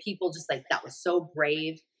 Like, people just like, that was so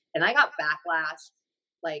brave. And I got backlash.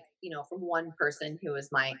 Like, you know, from one person who was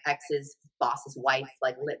my ex's boss's wife,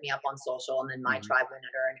 like lit me up on social, and then my tribe went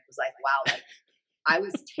at her, and it was like, wow, like I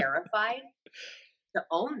was terrified to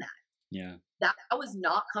own that. Yeah. That I was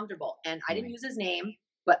not comfortable. And I didn't use his name,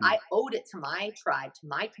 but I owed it to my tribe, to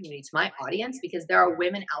my community, to my audience, because there are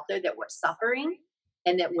women out there that were suffering.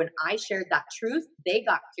 And that when I shared that truth, they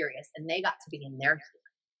got curious and they got to begin their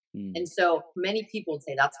healing. And so many people would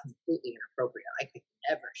say that's completely inappropriate. I could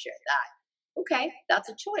never share that. Okay, that's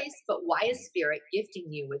a choice, but why is Spirit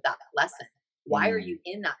gifting you with that lesson? Why are you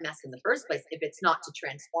in that mess in the first place if it's not to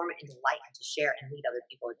transform it into light and to share and lead other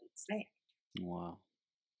people to do the same? Wow.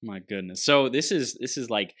 My goodness. So this is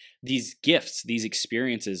like these gifts, these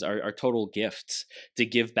experiences are total gifts to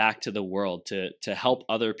give back to the world, to help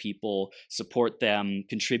other people, support them,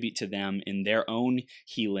 contribute to them in their own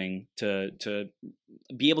healing, to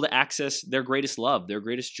be able to access their greatest love, their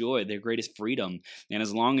greatest joy, their greatest freedom. And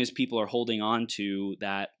as long as people are holding on to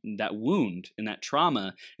that wound and that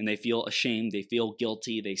trauma, and they feel ashamed, they feel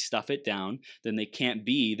guilty, they stuff it down, then they can't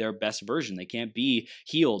be their best version. They can't be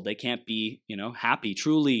healed. They can't be, happy,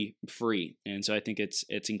 truly free. And so I think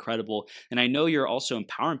it's incredible. And I know you're also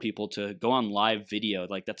empowering people to go on live video.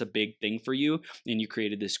 Like, that's a big thing for you. And you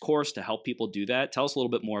created this course to help people do that. Tell us a little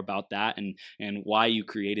bit more about that and why you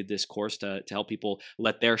created this course to help people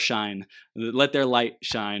let their light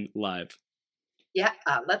shine live. Yeah,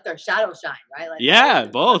 let their shadow shine, right?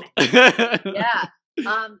 Like, both. Yeah.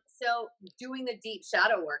 So doing the deep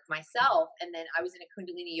shadow work myself, and then I was in a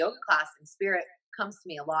Kundalini yoga class, and Spirit comes to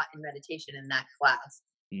me a lot in meditation in that class,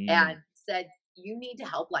 and said, you need to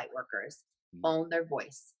help light workers own their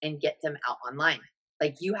voice and get them out online.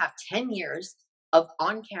 Like, you have 10 years of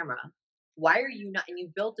on camera. Why are you not, and you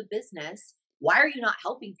built a business, why are you not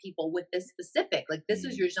helping people with this specific? Like, this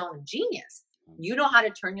is your zone of genius. You know how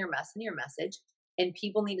to turn your mess into your message, and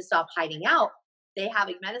people need to stop hiding out. They have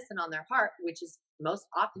a medicine on their heart, which is most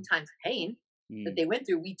oftentimes pain that they went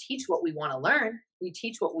through. We teach what we want to learn. We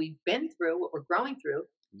teach what we've been through, what we're growing through.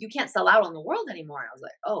 You can't sell out on the world anymore. And I was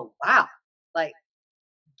like, oh, wow. Like,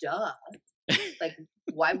 duh. Like,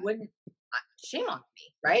 why wouldn't, shame on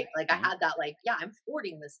me, right? Like, I had that, like, yeah, I'm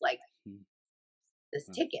hoarding this, like, this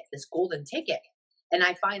ticket, this golden ticket. And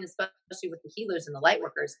I find, especially with the healers and the light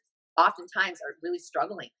workers, oftentimes are really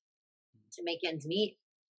struggling to make ends meet,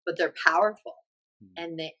 but they're powerful. Mm.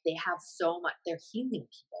 And they have so much, they're healing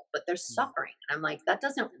people, but they're Mm. suffering. And I'm like, that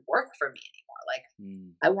doesn't work for me anymore. Like,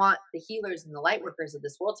 Mm. I want the healers and the light workers of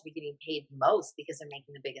this world to be getting paid the most because they're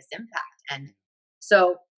making the biggest impact. And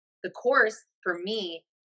so the course for me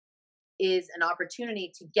is an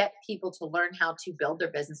opportunity to get people to learn how to build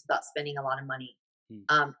their business without spending a lot of money.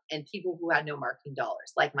 Mm. And people who had no marketing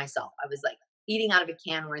dollars, like myself. I was like eating out of a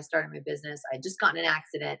can when I started my business. I had just gotten in an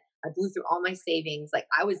accident. I blew through all my savings. Like,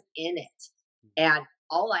 I was in it. And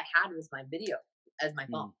all I had was my video as my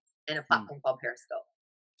phone and a platform called Periscope.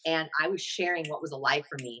 And I was sharing what was alive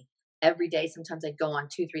for me every day. Sometimes I'd go on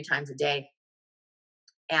 2-3 times a day.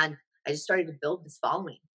 And I just started to build this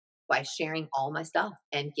following by sharing all my stuff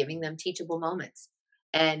and giving them teachable moments.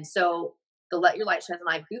 And so the Let Your Light Shine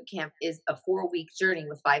Live Bootcamp is a 4-week journey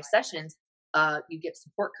with 5 sessions. You get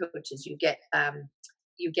support coaches, you get a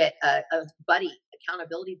buddy,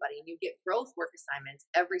 accountability buddy, and you get growth work assignments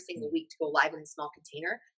every single week to go live in a small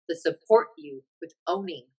container that support you with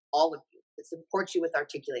owning all of you, that support you with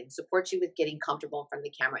articulating, support you with getting comfortable in front of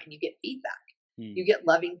the camera, and you get feedback. You get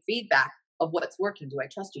loving feedback of what's working. Do I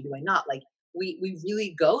trust you? Do I not? Like, we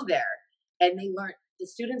really go there, and the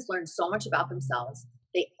students learn so much about themselves.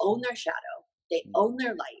 They own their shadow, they own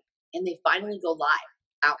their light, and they finally go live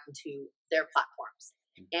out into their platforms.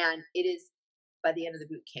 And it is, by the end of the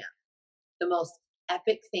boot camp, the most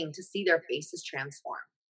epic thing to see their faces transform,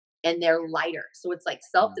 and they're lighter. So it's like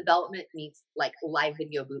self-development meets like live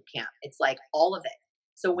video boot camp. It's like all of it.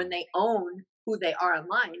 So when they own who they are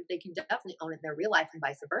online, they can definitely own it in their real life and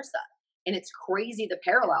vice versa. And it's crazy the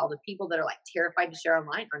parallel. The people that are like terrified to share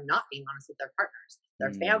online are not being honest with their partners,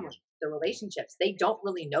 their family, their relationships. They don't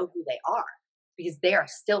really know who they are because they are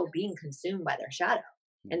still being consumed by their shadow.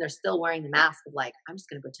 And they're still wearing the mask of like, I'm just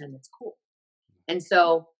going to pretend it's cool. And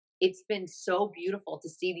so it's been so beautiful to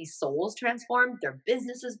see these souls transform, their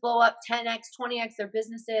businesses blow up 10x, 20x their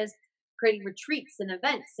businesses, creating retreats and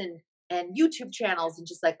events and YouTube channels. And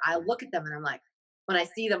just like, I look at them and I'm like, when I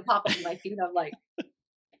see them pop up in my feed, I'm like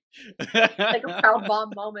a proud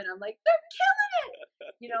mom moment. I'm like, they're killing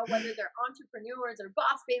it. You know, whether they're entrepreneurs or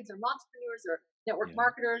boss babes or entrepreneurs or network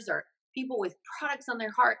marketers or people with products on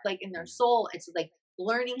their heart, like in their soul. It's like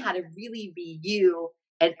learning how to really be you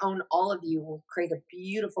and own all of you will create a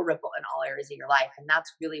beautiful ripple in all areas of your life. And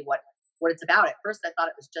that's really what it's about. At first, I thought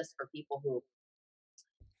it was just for people who,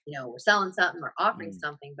 you know, were selling something or offering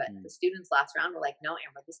something. But the students last round were like, no,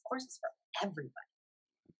 Amber, this course is for everybody.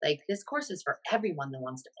 Like, this course is for everyone that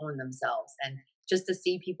wants to own themselves. And just to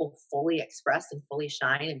see people fully expressed and fully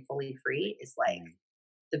shine and fully free is like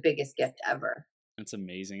the biggest gift ever. That's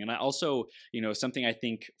amazing. And I also, you know, something I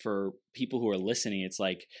think for people who are listening, it's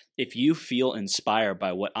like, if you feel inspired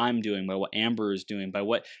by what I'm doing, by what Amber is doing, by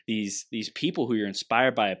what these people who you're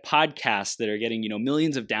inspired by, podcasts that are getting, you know,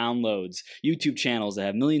 millions of downloads, YouTube channels that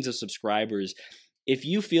have millions of subscribers, if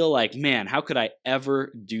you feel like, man, how could I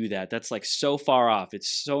ever do that? That's like so far off.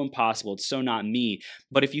 It's so impossible. It's so not me.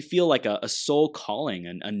 But if you feel like a soul calling,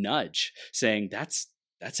 a nudge saying that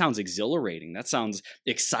sounds exhilarating. That sounds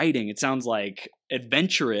exciting. It sounds like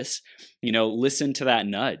adventurous. You know, listen to that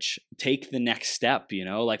nudge. Take the next step, you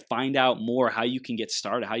know, like find out more how you can get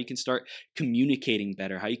started, how you can start communicating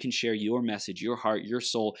better, how you can share your message, your heart, your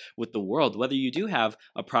soul with the world, whether you do have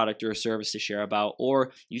a product or a service to share about,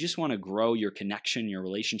 or you just want to grow your connection, your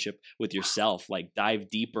relationship with yourself, like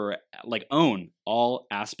dive deeper, like own all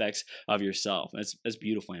aspects of yourself. That's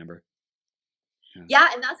beautiful, Amber. Yeah,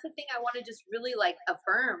 and that's the thing I want to just really like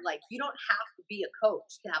affirm. Like, you don't have to be a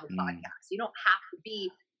coach to have a podcast. You don't have to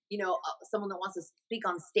be, you know, someone that wants to speak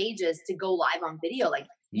on stages to go live on video. Like,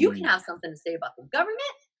 you can have something to say about the government.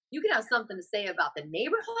 You can have something to say about the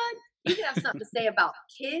neighborhood. You can have something to say about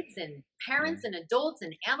kids and parents and adults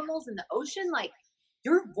and animals in the ocean. Like,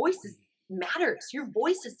 your voice matters. Your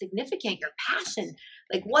voice is significant. Your passion,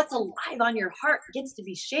 like what's alive on your heart, gets to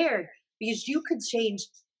be shared because you could change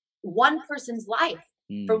one person's life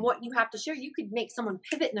from what you have to share. You could make someone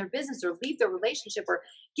pivot in their business or leave their relationship or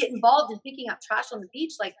get involved in picking up trash on the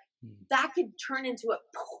beach. Like, that could turn into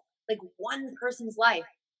like one person's life.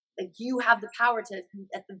 Like, you have the power to,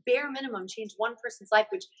 at the bare minimum, change one person's life,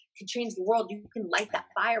 which could change the world. You can light that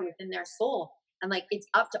fire within their soul. And like, it's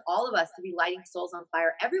up to all of us to be lighting souls on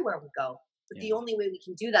fire everywhere we go. But the only way we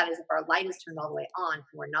can do that is if our light is turned all the way on and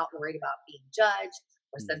we're not worried about being judged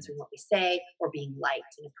or censoring what we say or being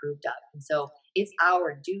liked and approved of. And so it's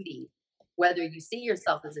our duty, whether you see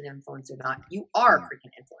yourself as an influencer or not, you are a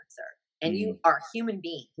freaking influencer. And you are a human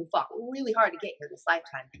being who fought really hard to get here this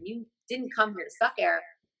lifetime. And you didn't come here to suck air,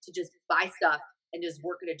 to just buy stuff and just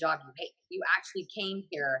work at a job you hate. You actually came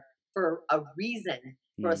here for a reason,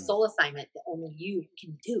 for a Mm, soul assignment that only you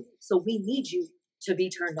can do. So we need you to be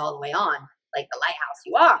turned all the way on, like the lighthouse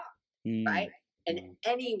you are, right? mm, In mm,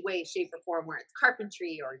 any way, shape, or form, where it's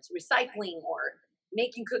carpentry or it's recycling or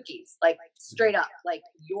making cookies, like straight up, like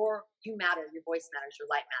you matter, your voice matters, your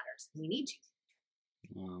light matters. We need you.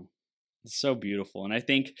 wow. It's so beautiful. And I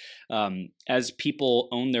think as people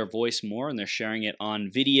own their voice more and they're sharing it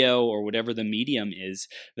on video or whatever the medium is,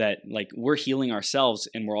 that like we're healing ourselves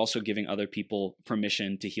and we're also giving other people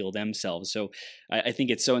permission to heal themselves. So I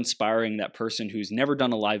think it's so inspiring, that person who's never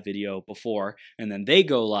done a live video before and then they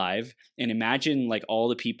go live, and imagine like all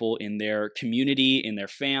the people in their community, in their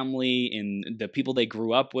family, in the people they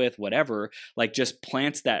grew up with, whatever, like just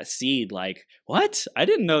plants that seed. Like, what? I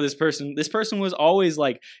didn't know this person. This person was always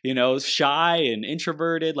like, shy and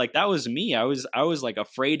introverted. Like that was me. I was like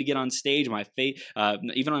afraid to get on stage. My face,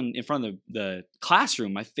 even in front of the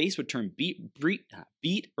classroom, my face would turn beet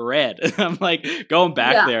red. I'm like going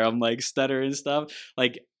back Yeah. there. I'm like stuttering and stuff.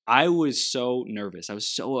 Like I was so nervous. I was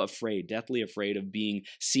so afraid, deathly afraid of being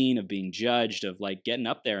seen, of being judged, of like getting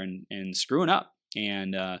up there and screwing up.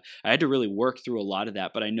 And I had to really work through a lot of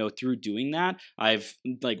that. But I know through doing that, I've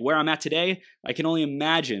like where I'm at today, I can only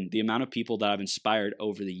imagine the amount of people that I've inspired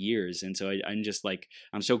over the years. And so I'm just like,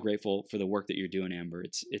 I'm so grateful for the work that you're doing, Amber.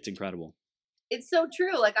 It's incredible. It's so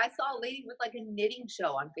true. Like I saw a lady with like a knitting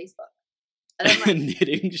show on Facebook. And I'm like,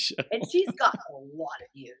 Knitting show. and she's got a lot of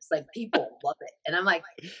views. Like people love it. And I'm like,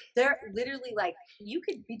 they're literally like, you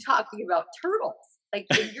could be talking about turtles. Like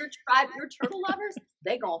in your tribe, your turtle lovers,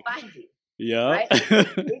 they gonna find you. Yeah. Right?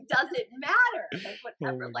 It doesn't matter. Like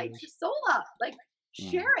whatever my lights gosh. your soul up. Like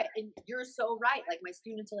share it. And you're so right. Like my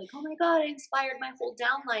students are like, oh my God, I inspired my whole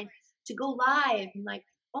downline to go live. And like,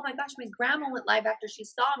 oh my gosh, my grandma went live after she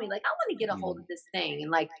saw me. Like, I want to get a hold of this thing. And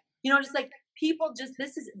like, just like people just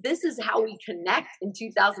this is how we connect in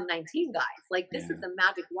 2019, guys. Like this is Yeah. the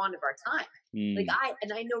magic wand of our time. Like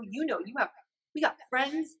Mm, I know we got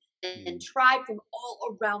friends and mm, tribe from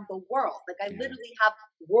all around the world. Like I yeah. literally have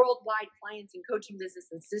worldwide clients in coaching business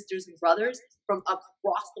and sisters and brothers from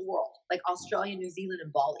across the world, like Australia, New Zealand,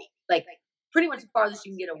 and Bali. Like pretty much the farthest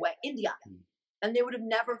you can get away, India. Mm, And they would have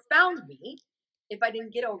never found me if I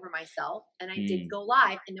didn't get over myself and I did mm, go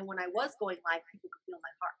live. And then when I was going live, people could feel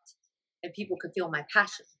my heart and people could feel my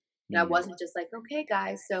passion. And I mm. wasn't just like, okay,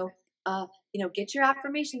 guys, so get your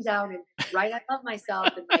affirmations out and write I love myself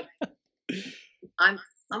and like I'm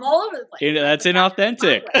all over the place. That's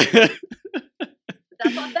inauthentic.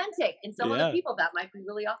 That's authentic. And some other Yeah. people that might be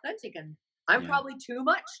really authentic. And I'm Yeah. probably too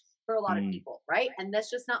much for a lot of Mm, people, right? And that's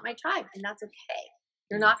just not my tribe. And that's okay.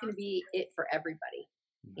 You're yeah. not going to be it for everybody,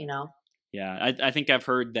 you know? Yeah, I think I've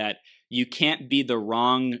heard that you can't be the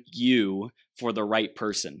wrong you for the right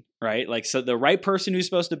person, right? Like, so the right person who's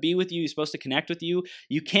supposed to be with you, who's supposed to connect with you,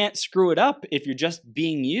 you can't screw it up if you're just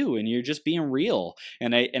being you and you're just being real.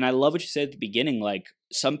 And I love what you said at the beginning. Like,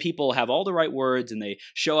 some people have all the right words and they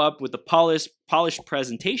show up with the polished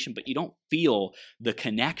presentation, but you don't feel the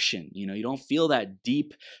connection. You don't feel that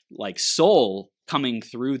deep like soul coming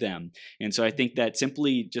through them. And so I think that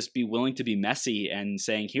simply just be willing to be messy and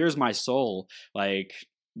saying, here's my soul, like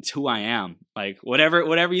it's who I am. Like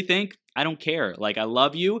whatever you think, I don't care. Like I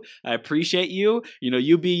love you, I appreciate you.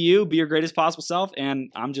 You, be your greatest possible self, and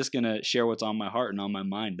I'm just gonna share what's on my heart and on my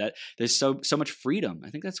mind. That there's so much freedom. I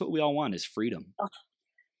think that's what we all want, is freedom. Oh,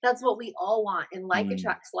 that's what we all want. And like Mm,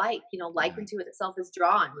 attracts like, like yeah. into it itself is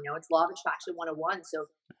drawn, it's law of attraction 101. So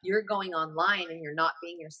you're going online and you're not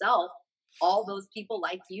being yourself. All those people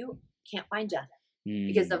like you can't find you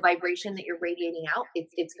because the Mm, vibration that you're radiating out,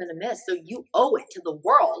 it's going to miss. So you owe it to the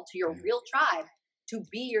world, to your yeah. real tribe, to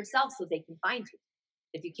be yourself so they can find you.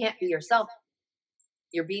 If you can't be yourself,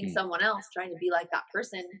 you're being Mm, someone else, trying to be like that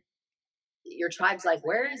person. Your tribe's like,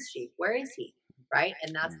 where is she? Where is he? Right?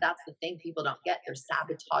 And that's mm, that's the thing people don't get. They're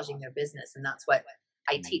sabotaging their business, and that's what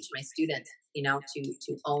I mm. teach my students.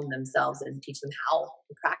 To own themselves and teach them how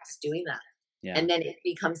to practice doing that. Yeah. And then it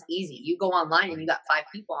becomes easy. You go online and you got 5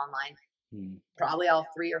 people online. Mm, Probably all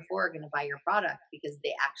 3 or 4 are going to buy your product because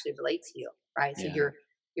they actually relate to you, right? So yeah.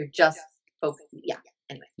 you're just focused. Yeah.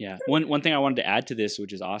 Anyway. Yeah. One thing I wanted to add to this,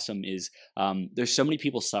 which is awesome, is there's so many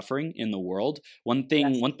people suffering in the world. One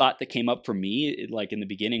Yes. thought that came up for me, like in the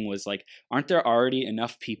beginning, was like, aren't there already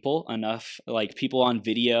enough like people on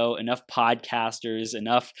video, enough podcasters,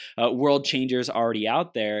 enough world changers already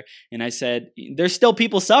out there? And I said, there's still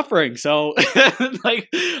people suffering. So like,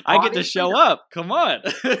 I get to Obviously show not. up. Come on,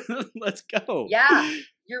 let's go. Yeah.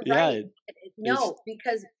 You're Yeah. right. No,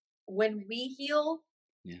 because when we heal,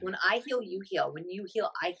 Yeah. when I heal, you heal. When you heal,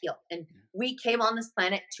 I heal. And we came on this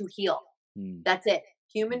planet to heal. Mm, That's it.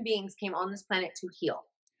 Human beings came on this planet to heal.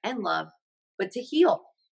 and love, but to heal.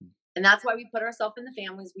 And that's why we put ourselves in the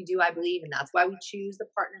families we do, I believe. And that's why we choose the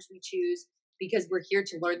partners we choose, because we're here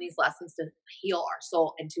to learn these lessons to heal our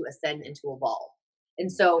soul and to ascend and to evolve. And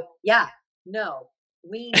so, yeah, no,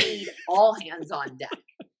 we need all hands on deck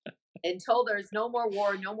until there's no more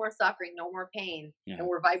war, no more suffering, no more pain. Yeah. And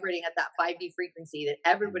we're vibrating at that 5D frequency that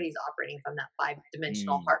everybody's operating from, that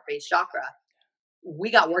 5-dimensional heart-based chakra. We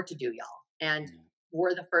got work to do, y'all. And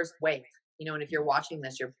we're the first wave. And if you're watching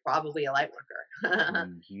this, you're probably a light worker,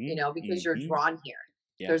 because you're drawn here.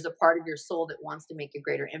 Yeah. There's a part of your soul that wants to make a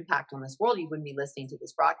greater impact on this world. You wouldn't be listening to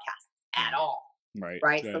this broadcast at all.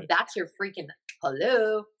 Right. So that's your freaking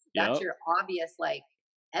hello. That's your obvious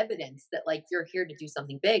evidence that you're here to do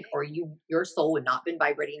something big, or your soul would not have been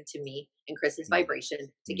vibrating to me and Chris's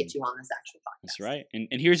vibration to get you on this actual podcast. That's right.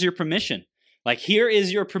 And here's your permission. Here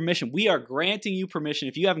is your permission. We are granting you permission.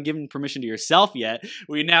 If you haven't given permission to yourself yet,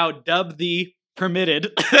 we now dub thee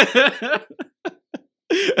permitted. Put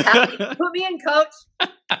me in, coach.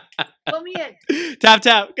 Put me in. Tap,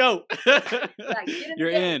 go.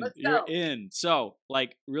 You're in. Let's go. You're in. So,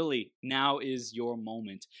 really, now is your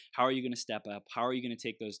moment. How are you going to step up? How are you going to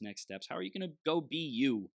take those next steps? How are you going to go be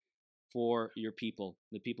you for your people,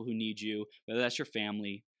 the people who need you, whether that's your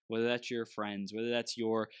family, whether that's your friends, whether that's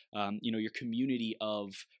your, your community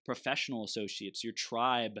of professional associates, your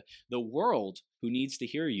tribe, the world who needs to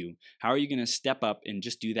hear you. How are you going to step up and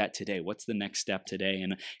just do that today? What's the next step today?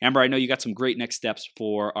 And Amber, I know you got some great next steps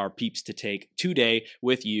for our peeps to take today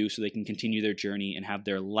with you so they can continue their journey and have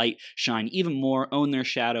their light shine even more, own their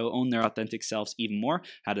shadow, own their authentic selves even more.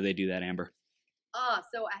 How do they do that, Amber?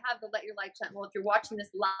 So I have the Let Your Light Shine. Well, if you're watching this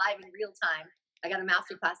live in real time, I got a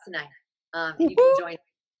masterclass tonight. You can join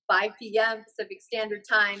 5 p.m. Pacific Standard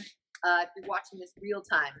Time. If you're watching this real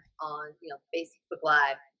time on Facebook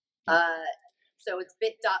Live. So it's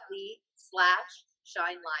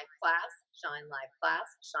bit.ly/Shine Live Class,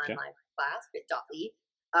 bit.ly. You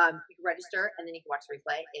can register and then you can watch the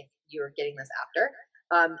replay if you're getting this after.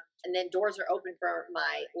 And then doors are open for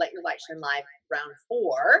my Let Your Light Shine Live round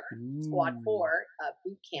 4, squad 4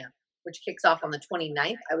 boot camp, which kicks off on the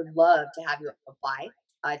 29th. I would love to have you apply.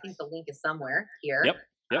 I think the link is somewhere here. Yep.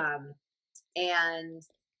 And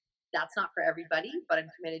that's not for everybody, but I'm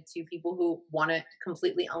committed to people who want to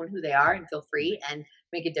completely own who they are and feel free and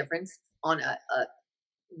make a difference on a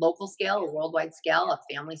local scale, a worldwide scale, a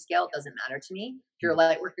family scale. It doesn't matter to me. If you're a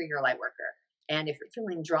light worker, you're a light worker. And if you're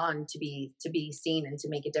feeling drawn to be seen and to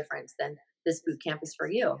make a difference, then this boot camp is for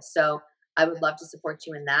you. So I would love to support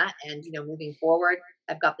you in that. And, moving forward,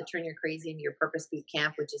 I've got the Turn Your Crazy into Your Purpose boot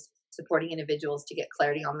camp, which is supporting individuals to get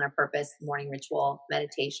clarity on their purpose, morning ritual,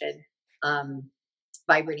 meditation,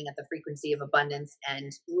 vibrating at the frequency of abundance and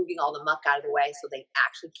moving all the muck out of the way so they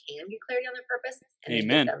actually can get clarity on their purpose and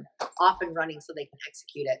Amen. get them off and running so they can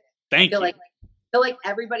execute it. I feel like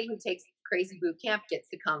everybody who takes Crazy Boot Camp gets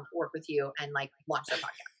to come work with you and launch their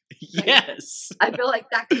podcast. Yes. I feel like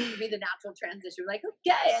that could be the natural transition.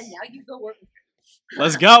 Okay, and now you go work with me.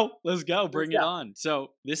 Let's go. Bring it on.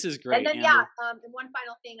 So this is great. And then, and one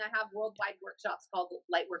final thing, I have worldwide workshops called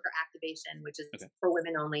Lightworker Activation, which is for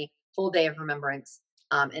women only, full day of remembrance.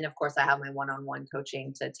 And of course, I have my one-on-one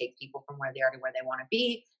coaching to take people from where they are to where they want to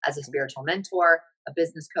be as a spiritual mentor, a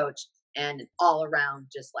business coach, and all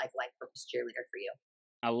around just life purpose cheerleader for you.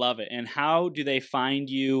 I love it. And how do they find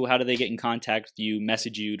you? How do they get in contact with you,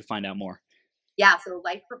 message you to find out more? Yeah, so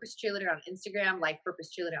Life Purpose Cheerleader on Instagram, Life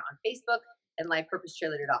Purpose Cheerleader on Facebook, and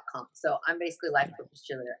lifepurposecheerleader.com. So I'm basically Life Purpose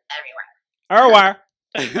Cheerleader everywhere.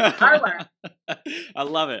 I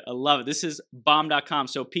love it. This is bomb.com.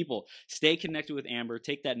 So people, stay connected with Amber.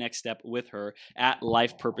 Take that next step with her at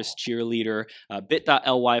Life Purpose Cheerleader,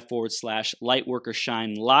 bit.ly/Lightworker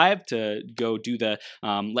Shine Live to go do the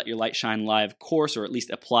Let Your Light Shine Live course, or at least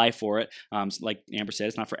apply for it. Like Amber said,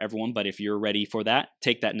 it's not for everyone, but if you're ready for that,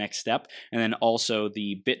 take that next step. And then also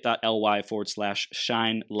the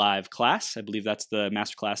bit.ly/Shine Live class. I believe that's the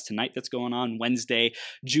masterclass tonight that's going on Wednesday,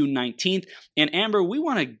 June 19th. And Amber, we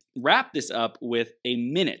want to wrap this up with a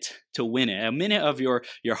minute to win it, a minute of your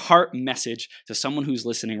heart message to someone who's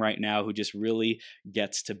listening right now who just really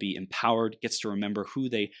gets to be empowered, gets to remember who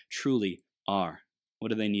they truly are. What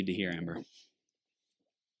do they need to hear, Amber?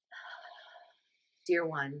 Dear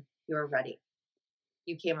one, you are ready.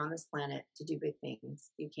 You came on this planet to do big things.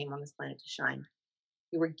 You came on this planet to shine.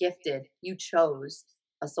 You were gifted. You chose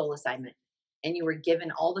a soul assignment, and you were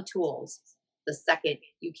given all the tools the second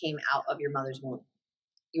you came out of your mother's womb.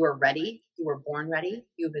 You are ready. You were born ready.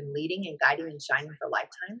 You've been leading and guiding and shining for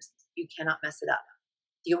lifetimes. You cannot mess it up.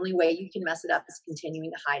 The only way you can mess it up is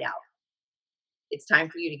continuing to hide out. It's time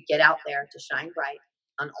for you to get out there, to shine bright,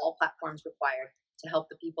 on all platforms required to help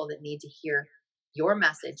the people that need to hear your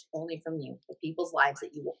message only from you, the people's lives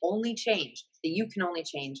that you will only change, that you can only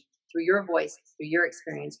change through your voice, through your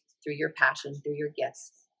experience, through your passion, through your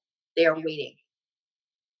gifts. They are waiting.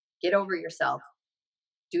 Get over yourself.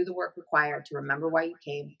 Do the work required to remember why you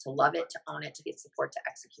came, to love it, to own it, to get support to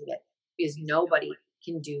execute it. Because nobody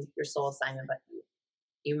can do your soul assignment but you.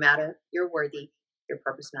 You matter. You're worthy. Your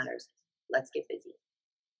purpose matters. Let's get busy.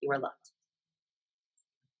 You are loved.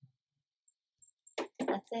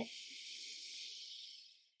 That's it.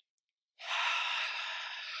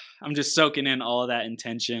 I'm just soaking in all of that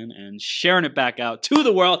intention and sharing it back out to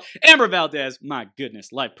the world. Amber Valdez, my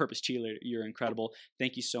goodness, life purpose cheerleader, you're incredible.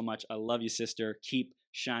 Thank you so much. I love you, sister. Keep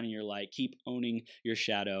shining your light. Keep owning your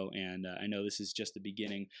shadow. And I know this is just the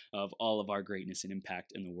beginning of all of our greatness and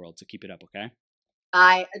impact in the world. So keep it up, okay?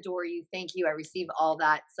 I adore you. Thank you. I receive all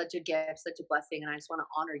that. Such a gift, such a blessing. And I just want to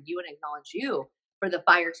honor you and acknowledge you for the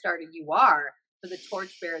fire starter you are, for the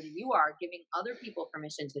torchbearer that you are, giving other people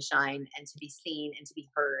permission to shine and to be seen and to be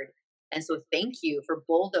heard. And so thank you for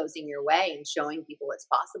bulldozing your way and showing people what's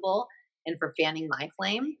possible and for fanning my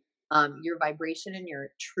flame. Your vibration and your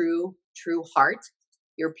true heart,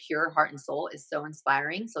 your pure heart and soul is so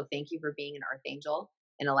inspiring. So thank you for being an earth angel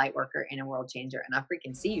and a light worker and a world changer. And I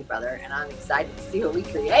freaking see you, brother. And I'm excited to see what we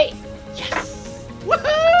create. Yes!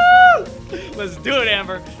 Woohoo! Let's do it,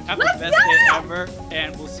 Amber. Have the best day ever.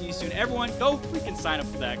 And we'll see you soon. Everyone, go freaking sign up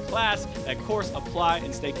for that class, that course, apply,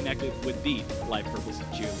 and stay connected with the Life Purpose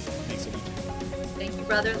Cheerleader. Thanks so much. Thank you,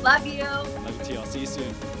 brother. Love you. Love you too. I'll see you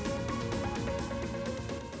soon.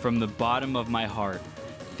 From the bottom of my heart,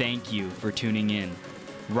 thank you for tuning in.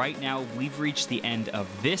 Right now, we've reached the end of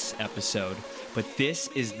this episode, but this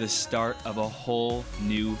is the start of a whole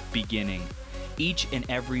new beginning. Each and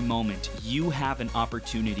every moment, you have an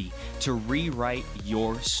opportunity to rewrite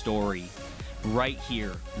your story. Right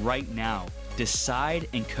here, right now, decide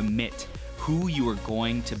and commit who you are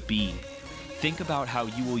going to be. Think about how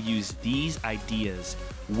you will use these ideas,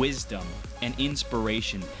 wisdom, and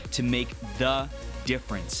inspiration to make the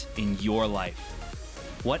difference in your life.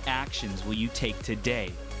 What actions will you take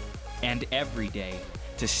today and every day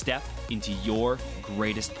to step into your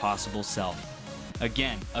greatest possible self?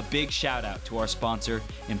 Again, a big shout out to our sponsor,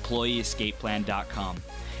 EmployeeEscapePlan.com.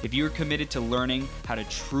 If you are committed to learning how to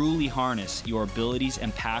truly harness your abilities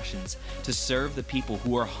and passions to serve the people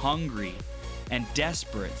who are hungry and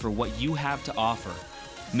desperate for what you have to offer,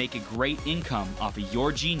 make a great income off of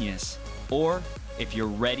your genius, or if you're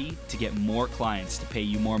ready to get more clients to pay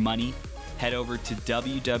you more money, head over to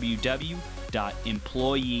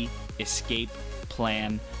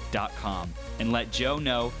www.employeeescapeplan.com and let Joe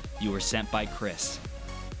know you were sent by Chris.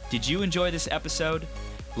 Did you enjoy this episode?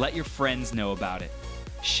 Let your friends know about it.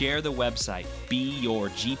 Share the website,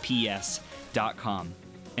 beyourgps.com,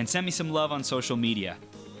 and send me some love on social media.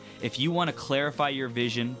 If you want to clarify your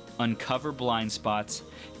vision, uncover blind spots,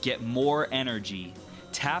 get more energy,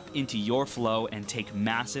 tap into your flow, and take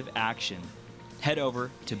massive action, head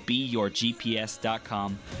over to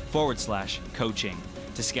beyourgps.com/coaching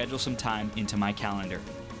to schedule some time into my calendar.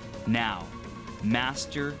 Now,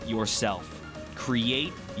 master yourself,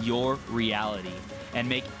 create your reality, and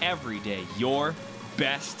make every day your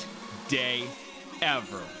best day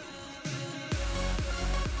ever.